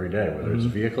through every day, whether it's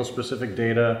vehicle-specific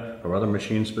data or other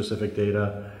machine-specific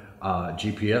data,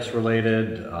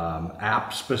 GPS-related,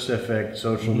 app-specific,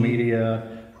 social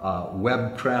media.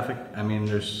 Web traffic.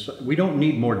 We don't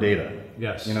need more data.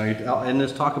 Yes. And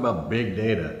this talk about big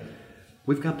data,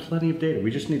 we've got plenty of data. We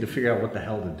just need to figure out what the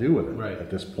hell to do with it at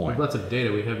this point. With lots of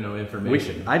data, we have no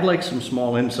information. I'd like some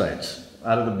small insights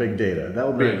out of the big data. That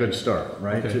would be a good start,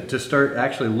 right? Okay. To start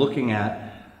actually looking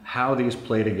at how these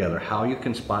play together, how you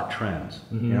can spot trends.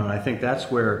 And I think that's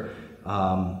where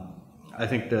I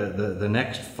think the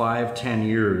next 5-10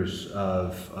 years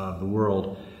of the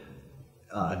world.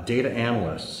 Data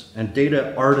analysts and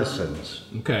data artisans.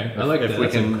 Okay, I like that. If we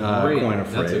can coin a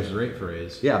phrase. That's a great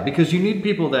phrase. Yeah, because you need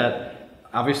people that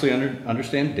obviously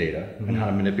understand data and how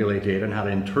to manipulate data and how to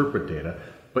interpret data,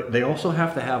 but they also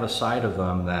have to have a side of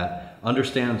them that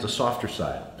understands the softer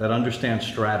side, that understands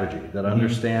strategy, that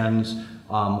understands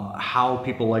how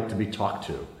people like to be talked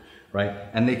to, right?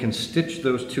 And they can stitch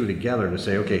those two together to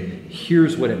say, okay,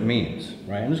 here's what it means,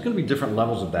 right? And there's going to be different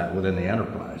levels of that within the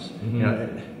enterprise.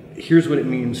 Here's what it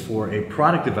means for a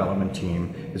product development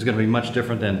team is going to be much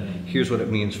different than here's what it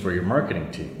means for your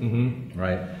marketing team,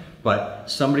 right?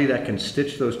 But somebody that can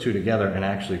stitch those two together and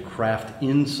actually craft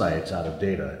insights out of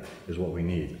data is what we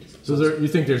need. So you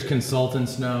think there's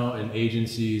consultants now and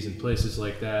agencies and places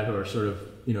like that who are sort of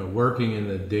working in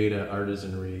the data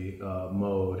artisanry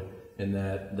mode, and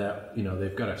that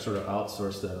they've got to sort of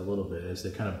outsource that a little bit as they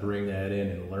kind of bring that in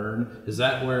and learn. Is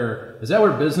that where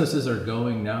businesses are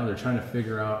going now? They're trying to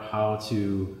figure out how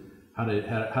to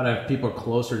have people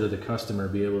closer to the customer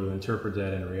be able to interpret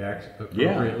that and react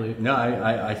appropriately. Yeah. No,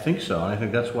 I think so, and I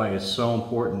think that's why it's so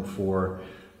important for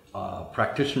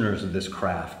practitioners of this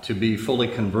craft to be fully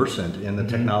conversant in the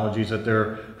technologies that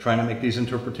they're trying to make these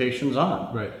interpretations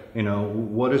on. Right.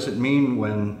 What does it mean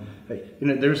when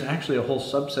there's actually a whole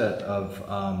subset of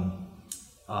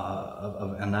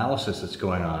analysis that's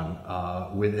going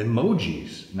on with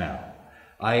emojis now.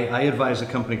 I advise a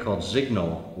company called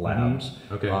Signal Labs,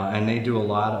 and they do a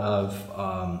lot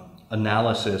of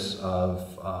analysis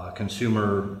of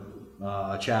consumer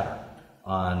chatter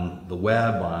on the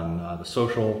web, on the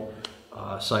social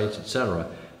sites, etc.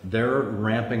 They're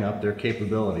ramping up their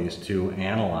capabilities to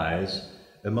analyze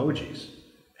emojis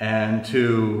and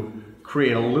to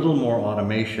create a little more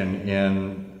automation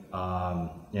in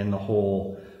the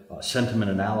whole sentiment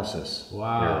analysis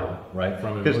area, right?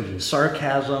 Because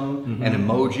sarcasm and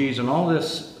emojis and all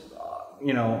this,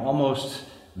 almost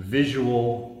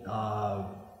visual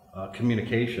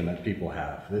communication that people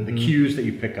have, the cues that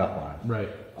you pick up on. Right.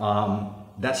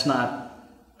 that's not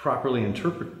properly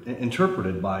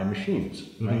interpreted by machines.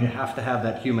 Right? You have to have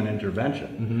that human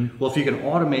intervention. Well, if you can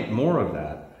automate more of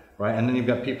that, right, and then you've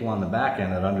got people on the back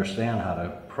end that understand how to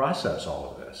process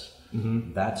all of this,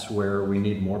 that's where we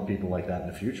need more people like that in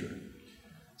the future.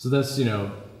 So that's,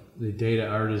 the data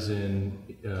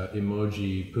artisan,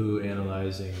 emoji, poo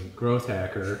analyzing growth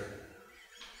hacker.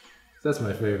 That's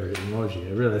my favorite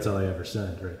emoji. Really, that's all I ever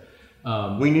sent, right?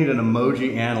 We need an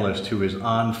emoji analyst who is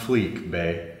on fleek,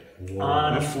 Bay. Whoa.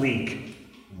 On fleek.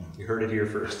 You heard it here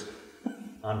first.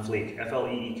 On fleek.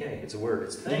 F-L-E-E-K. It's a word.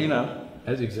 It's a thing.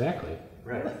 That's exactly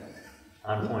right.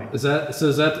 On point. Is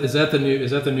that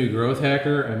the new growth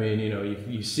hacker? I mean,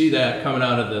 you see that coming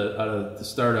out of the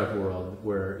startup world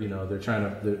where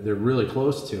they're really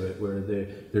close to it, where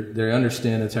they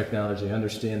understand the technology, they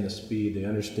understand the speed, they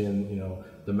understand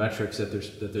the metrics that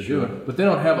they're doing, but they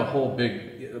don't have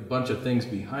a bunch of things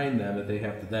behind them that they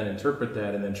have to then interpret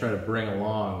that and then try to bring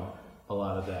along a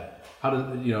lot of that.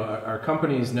 Are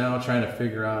companies now trying to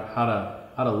figure out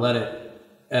how to let it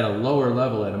at a lower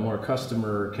level, at a more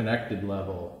customer connected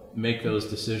level, make those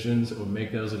decisions or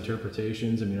make those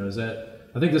interpretations? I mean,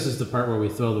 I think this is the part where we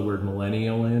throw the word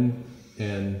millennial in,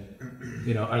 and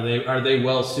are they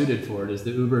well suited for it? Is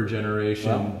the Uber generation?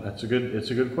 Well, it's a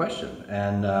good question,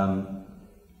 and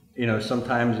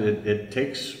sometimes it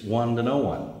takes one to know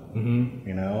one.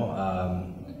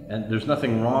 And there's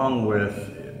nothing wrong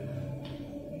with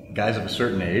guys of a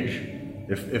certain age,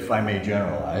 if I may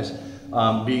generalize.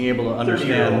 Being able to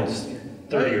understand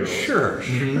 30-year-olds. Sure.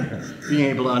 Being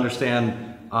able to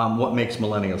understand what makes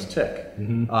millennials tick.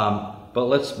 But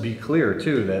let's be clear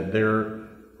too that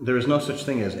there is no such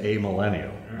thing as a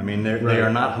millennial. I mean, they are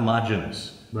not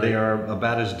homogenous. Right. They are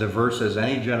about as diverse as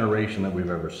any generation that we've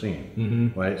ever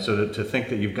seen. Right? So to think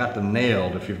that you've got them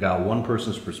nailed if you've got one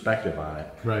person's perspective on it,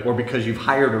 right, or because you've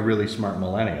hired a really smart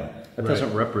millennial, that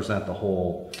doesn't represent the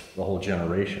whole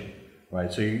generation. Right,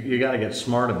 so you got to get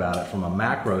smart about it from a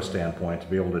macro standpoint to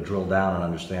be able to drill down and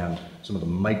understand some of the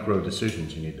micro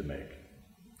decisions you need to make.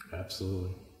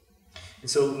 Absolutely. And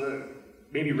so,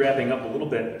 maybe wrapping up a little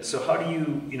bit. So, how do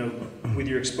you, with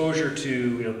your exposure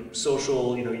to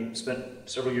social, you spent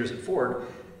several years at Ford.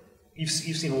 You've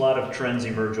seen a lot of trends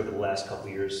emerge over the last couple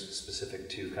of years, specific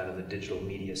to kind of the digital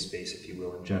media space, if you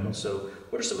will, in general. So,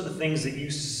 what are some of the things that you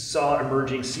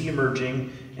see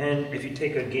emerging, and if you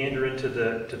take a gander into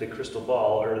the crystal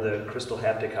ball or the crystal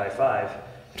haptic high five,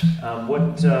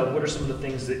 what are some of the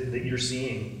things that you're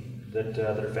seeing that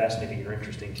are fascinating or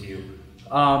interesting to you?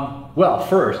 Well,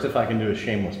 first, if I can do a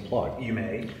shameless plug, you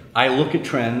may. I look at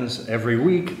trends every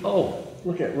week. Oh.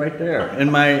 Look at right there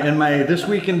in my This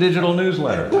Week in Digital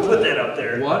newsletter. We'll put that up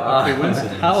there. What?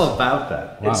 How about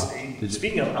that? Wow.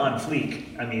 Speaking of on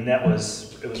fleek, I mean it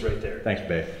was right there. Thanks,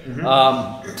 babe.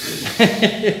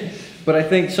 But I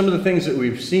think some of the things that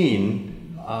we've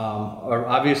seen are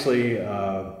obviously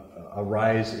a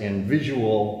rise in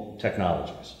visual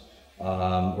technologies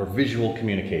or visual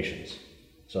communications.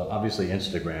 So obviously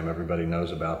Instagram, everybody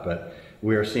knows about, but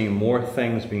we are seeing more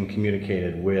things being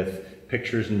communicated with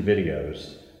pictures and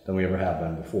videos than we ever have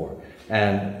done before.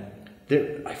 And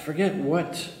I forget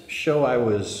what show I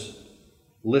was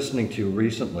listening to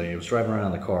recently. I was driving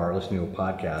around in the car listening to a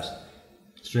podcast.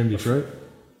 Stream Detroit?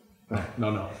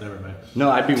 No, never mind. No,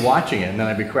 I'd be watching it and then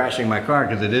I'd be crashing my car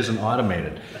because it isn't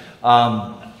automated.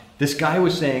 This guy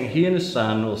was saying he and his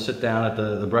son will sit down at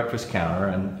the breakfast counter,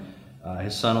 and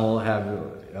his son will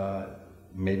have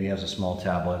maybe has a small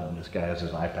tablet and this guy has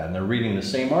his iPad, and they're reading the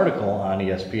same article on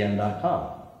ESPN.com,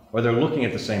 or they're looking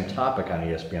at the same topic on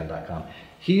ESPN.com.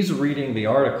 He's reading the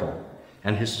article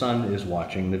and his son is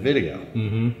watching the video.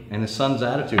 And his son's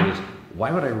attitude is,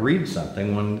 why would I read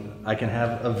something when I can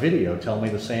have a video tell me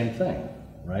the same thing,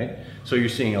 right? So you're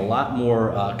seeing a lot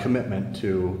more commitment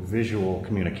to visual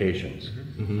communications.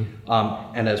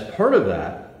 And as part of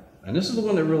that, and this is the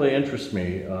one that really interests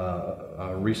me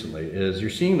recently, is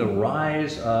you're seeing the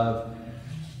rise of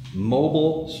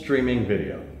mobile streaming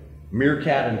video,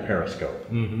 Meerkat and Periscope,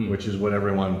 which is what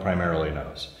everyone primarily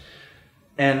knows.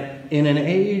 And in an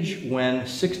age when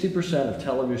 60% of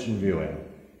television viewing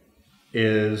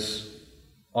is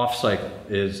off-cycle,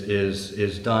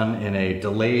 is done in a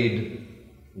delayed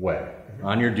way.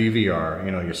 On your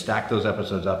DVR, you stack those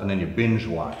episodes up and then you binge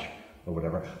watch or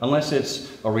whatever, unless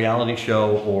it's a reality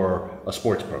show or a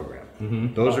sports program.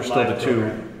 Those are still the two.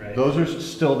 Right? Those are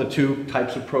still the two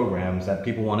types of programs that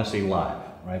people want to see live,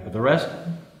 right? But the rest,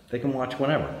 they can watch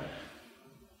whenever.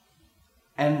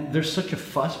 And there's such a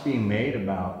fuss being made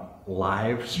about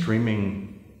live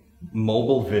streaming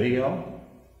mobile video.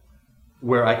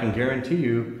 where I can guarantee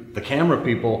you the camera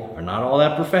people are not all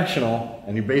that professional,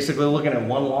 and you're basically looking at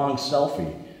one long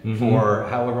selfie for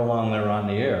however long they're on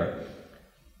the air.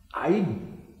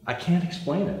 I can't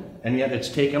explain it, and yet it's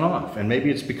taken off. And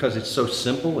maybe it's because it's so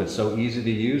simple, it's so easy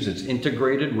to use, it's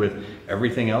integrated with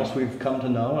everything else we've come to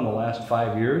know in the last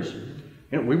 5 years.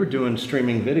 You know, we were doing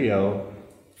streaming video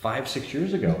 5-6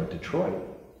 years ago at Detroit,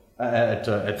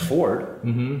 at Ford.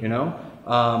 You know,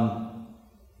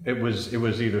 it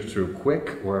was either through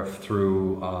Quick or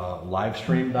through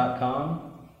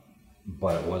livestream.com,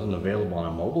 but it wasn't available on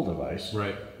a mobile device.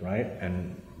 Right.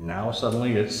 And now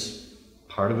suddenly it's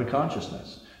part of the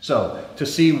consciousness. So to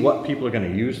see what people are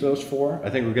going to use those for,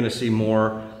 I think we're going to see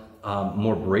more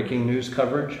breaking news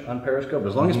coverage on Periscope.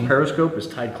 As long as Periscope is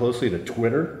tied closely to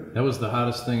Twitter. That was the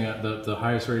hottest thing, the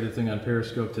highest rated thing on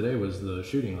Periscope today was the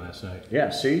shooting last night. Yeah,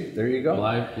 see, there you go.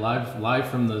 Live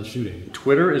from the shooting.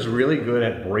 Twitter is really good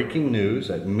at breaking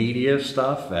news, at media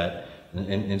stuff, at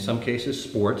in some cases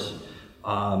sports.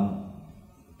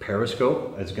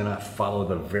 Periscope is going to follow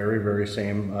the very, very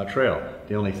same trail.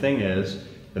 The only thing is,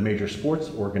 the major sports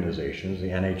organizations, the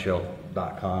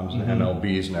NHL.coms and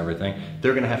MLBs and everything,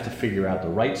 they're going to have to figure out the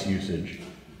rights usage,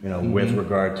 you know, with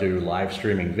regard to live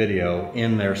streaming video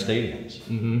in their stadiums.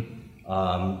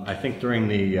 I think during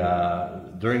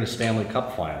the Stanley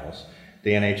Cup Finals,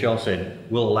 the NHL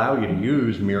said, we'll allow you to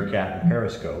use Meerkat and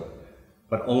Periscope,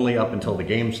 but only up until the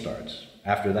game starts.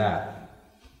 After that,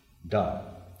 done.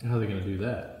 How are they going to do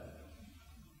that?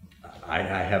 I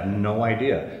have no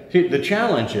idea. See, the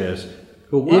challenge is,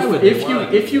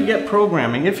 if you get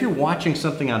programming, if you're watching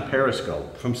something on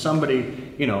Periscope from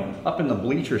somebody, you know, up in the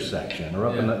bleacher section or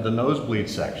up in the nosebleed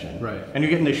section, and you're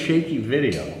getting this shaky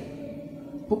video,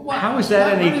 but how is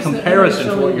that any comparison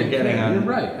to what you're getting on? You're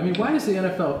right. I mean, why does the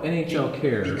NHL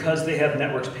care? Because they have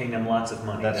networks paying them lots of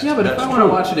money. But if I want to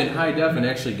watch it in high def and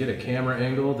actually get a camera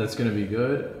angle that's going to be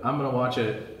good, I'm going to watch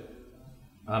it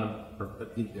on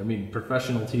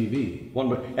professional TV.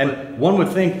 One would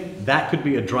think that could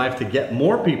be a drive to get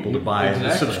more people to buy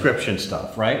the subscription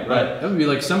stuff, right? That would be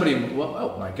like somebody, well,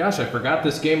 oh my gosh, I forgot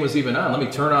this game was even on. Let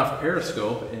me turn off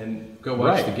Periscope and go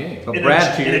watch the game. But in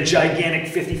a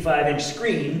gigantic 55-inch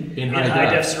screen in high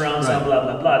def surround sound, blah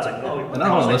blah blah. It's like, oh, and I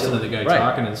don't want to listen to the guy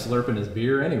talking and slurping his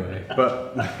beer anyway.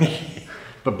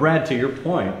 But Brad, to your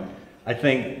point, I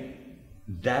think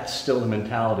that's still the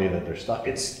mentality that they're stuck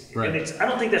in. And I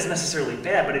don't think that's necessarily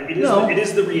bad, but it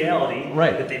is the reality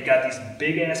that they've got these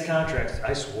big ass contracts.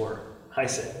 I swore, I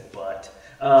said, but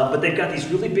they've got these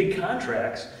really big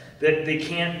contracts that they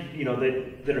can't, you know,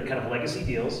 that are kind of legacy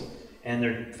deals, and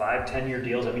they're 5-10 year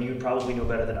deals. I mean, you probably know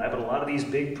better than I, but a lot of these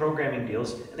big programming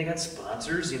deals, and they got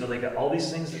sponsors, you know, they got all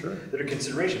these things that are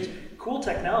considerations. Cool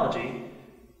technology.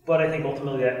 But I think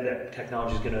ultimately that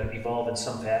technology is going to evolve in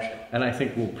some fashion. And I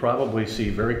think we'll probably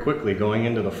see very quickly going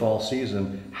into the fall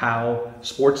season how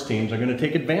sports teams are going to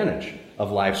take advantage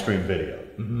of live stream video.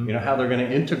 You know, how they're going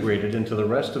to integrate it into the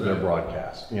rest of their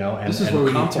broadcast. You know, and this is where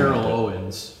we need Terrell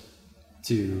Owens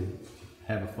to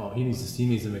have a fall. He needs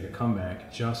to make a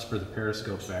comeback just for the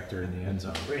Periscope factor in the end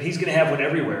zone. Right, he's going to have one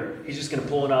everywhere. He's just going to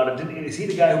pull it out. Is he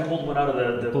the guy who pulled one out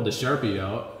of the pulled the Sharpie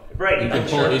out? Right,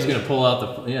 he's going to pull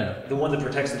out the one that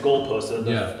protects the goalpost. So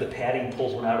the padding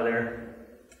pulls one out of there.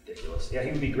 Ridiculous. Yeah,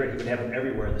 he would be great. He would have him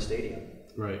everywhere in the stadium.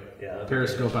 Right. Yeah.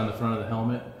 Periscope on the front of the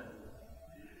helmet.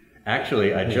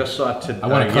 Actually, I just saw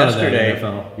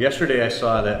yesterday I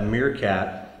saw that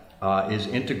Meerkat is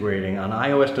integrating on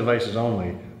iOS devices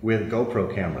only with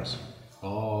GoPro cameras.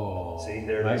 Oh. See,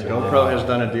 there it is. GoPro has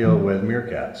done a deal with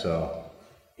Meerkat, so.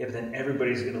 Yeah, but then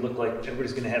everybody's going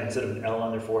to have, instead of an L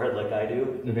on their forehead like I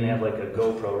do, they're going to have like a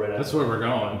GoPro right. That's where we're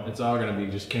going. It's all going to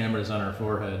be just cameras on our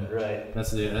forehead. Right.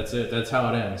 That's it. That's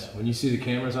how it ends. When you see the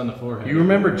cameras on the forehead. You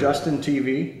remember Justin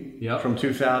TV? Yep. From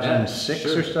 2006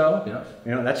 or so? Yeah.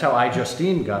 You know, that's how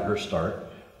iJustine got her start.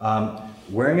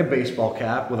 Wearing a baseball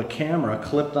cap with a camera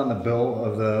clipped on the bill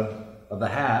of the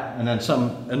hat, and then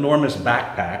some enormous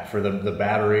backpack for the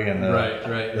battery and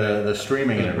the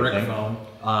streaming and everything. Brick phone.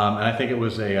 And I think it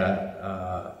was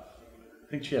I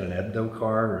think she had an Ebdo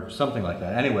card or something like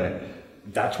that. Anyway,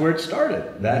 that's where it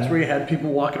started. That's where you had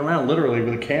people walking around literally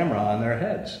with a camera on their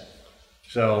heads.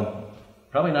 So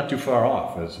probably not too far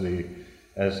off as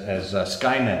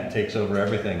Skynet takes over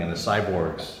everything and the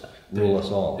cyborgs rule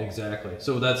us all. Exactly.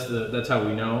 So that's how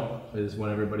we know, is when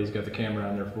everybody's got the camera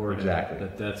on their forehead. Exactly.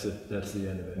 That's it. That's the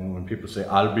end of it. And when people say,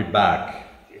 "I'll be back,"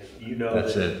 you know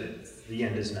that's it. The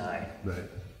end is nigh. Right.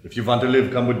 If you want to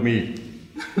live, come with me.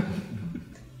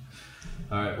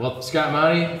 All right. Well, Scott,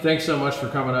 Monty, thanks so much for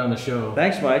coming on the show.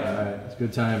 Thanks, Mike. All right. It's a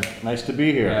good time. Nice to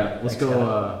be here. Yeah. Let's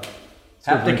go Let's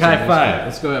go Haptic drink high some five. whiskey.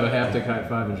 Let's go have a haptic high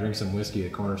five and drink some whiskey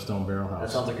at Cornerstone Barrel House. That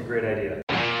sounds like a great idea.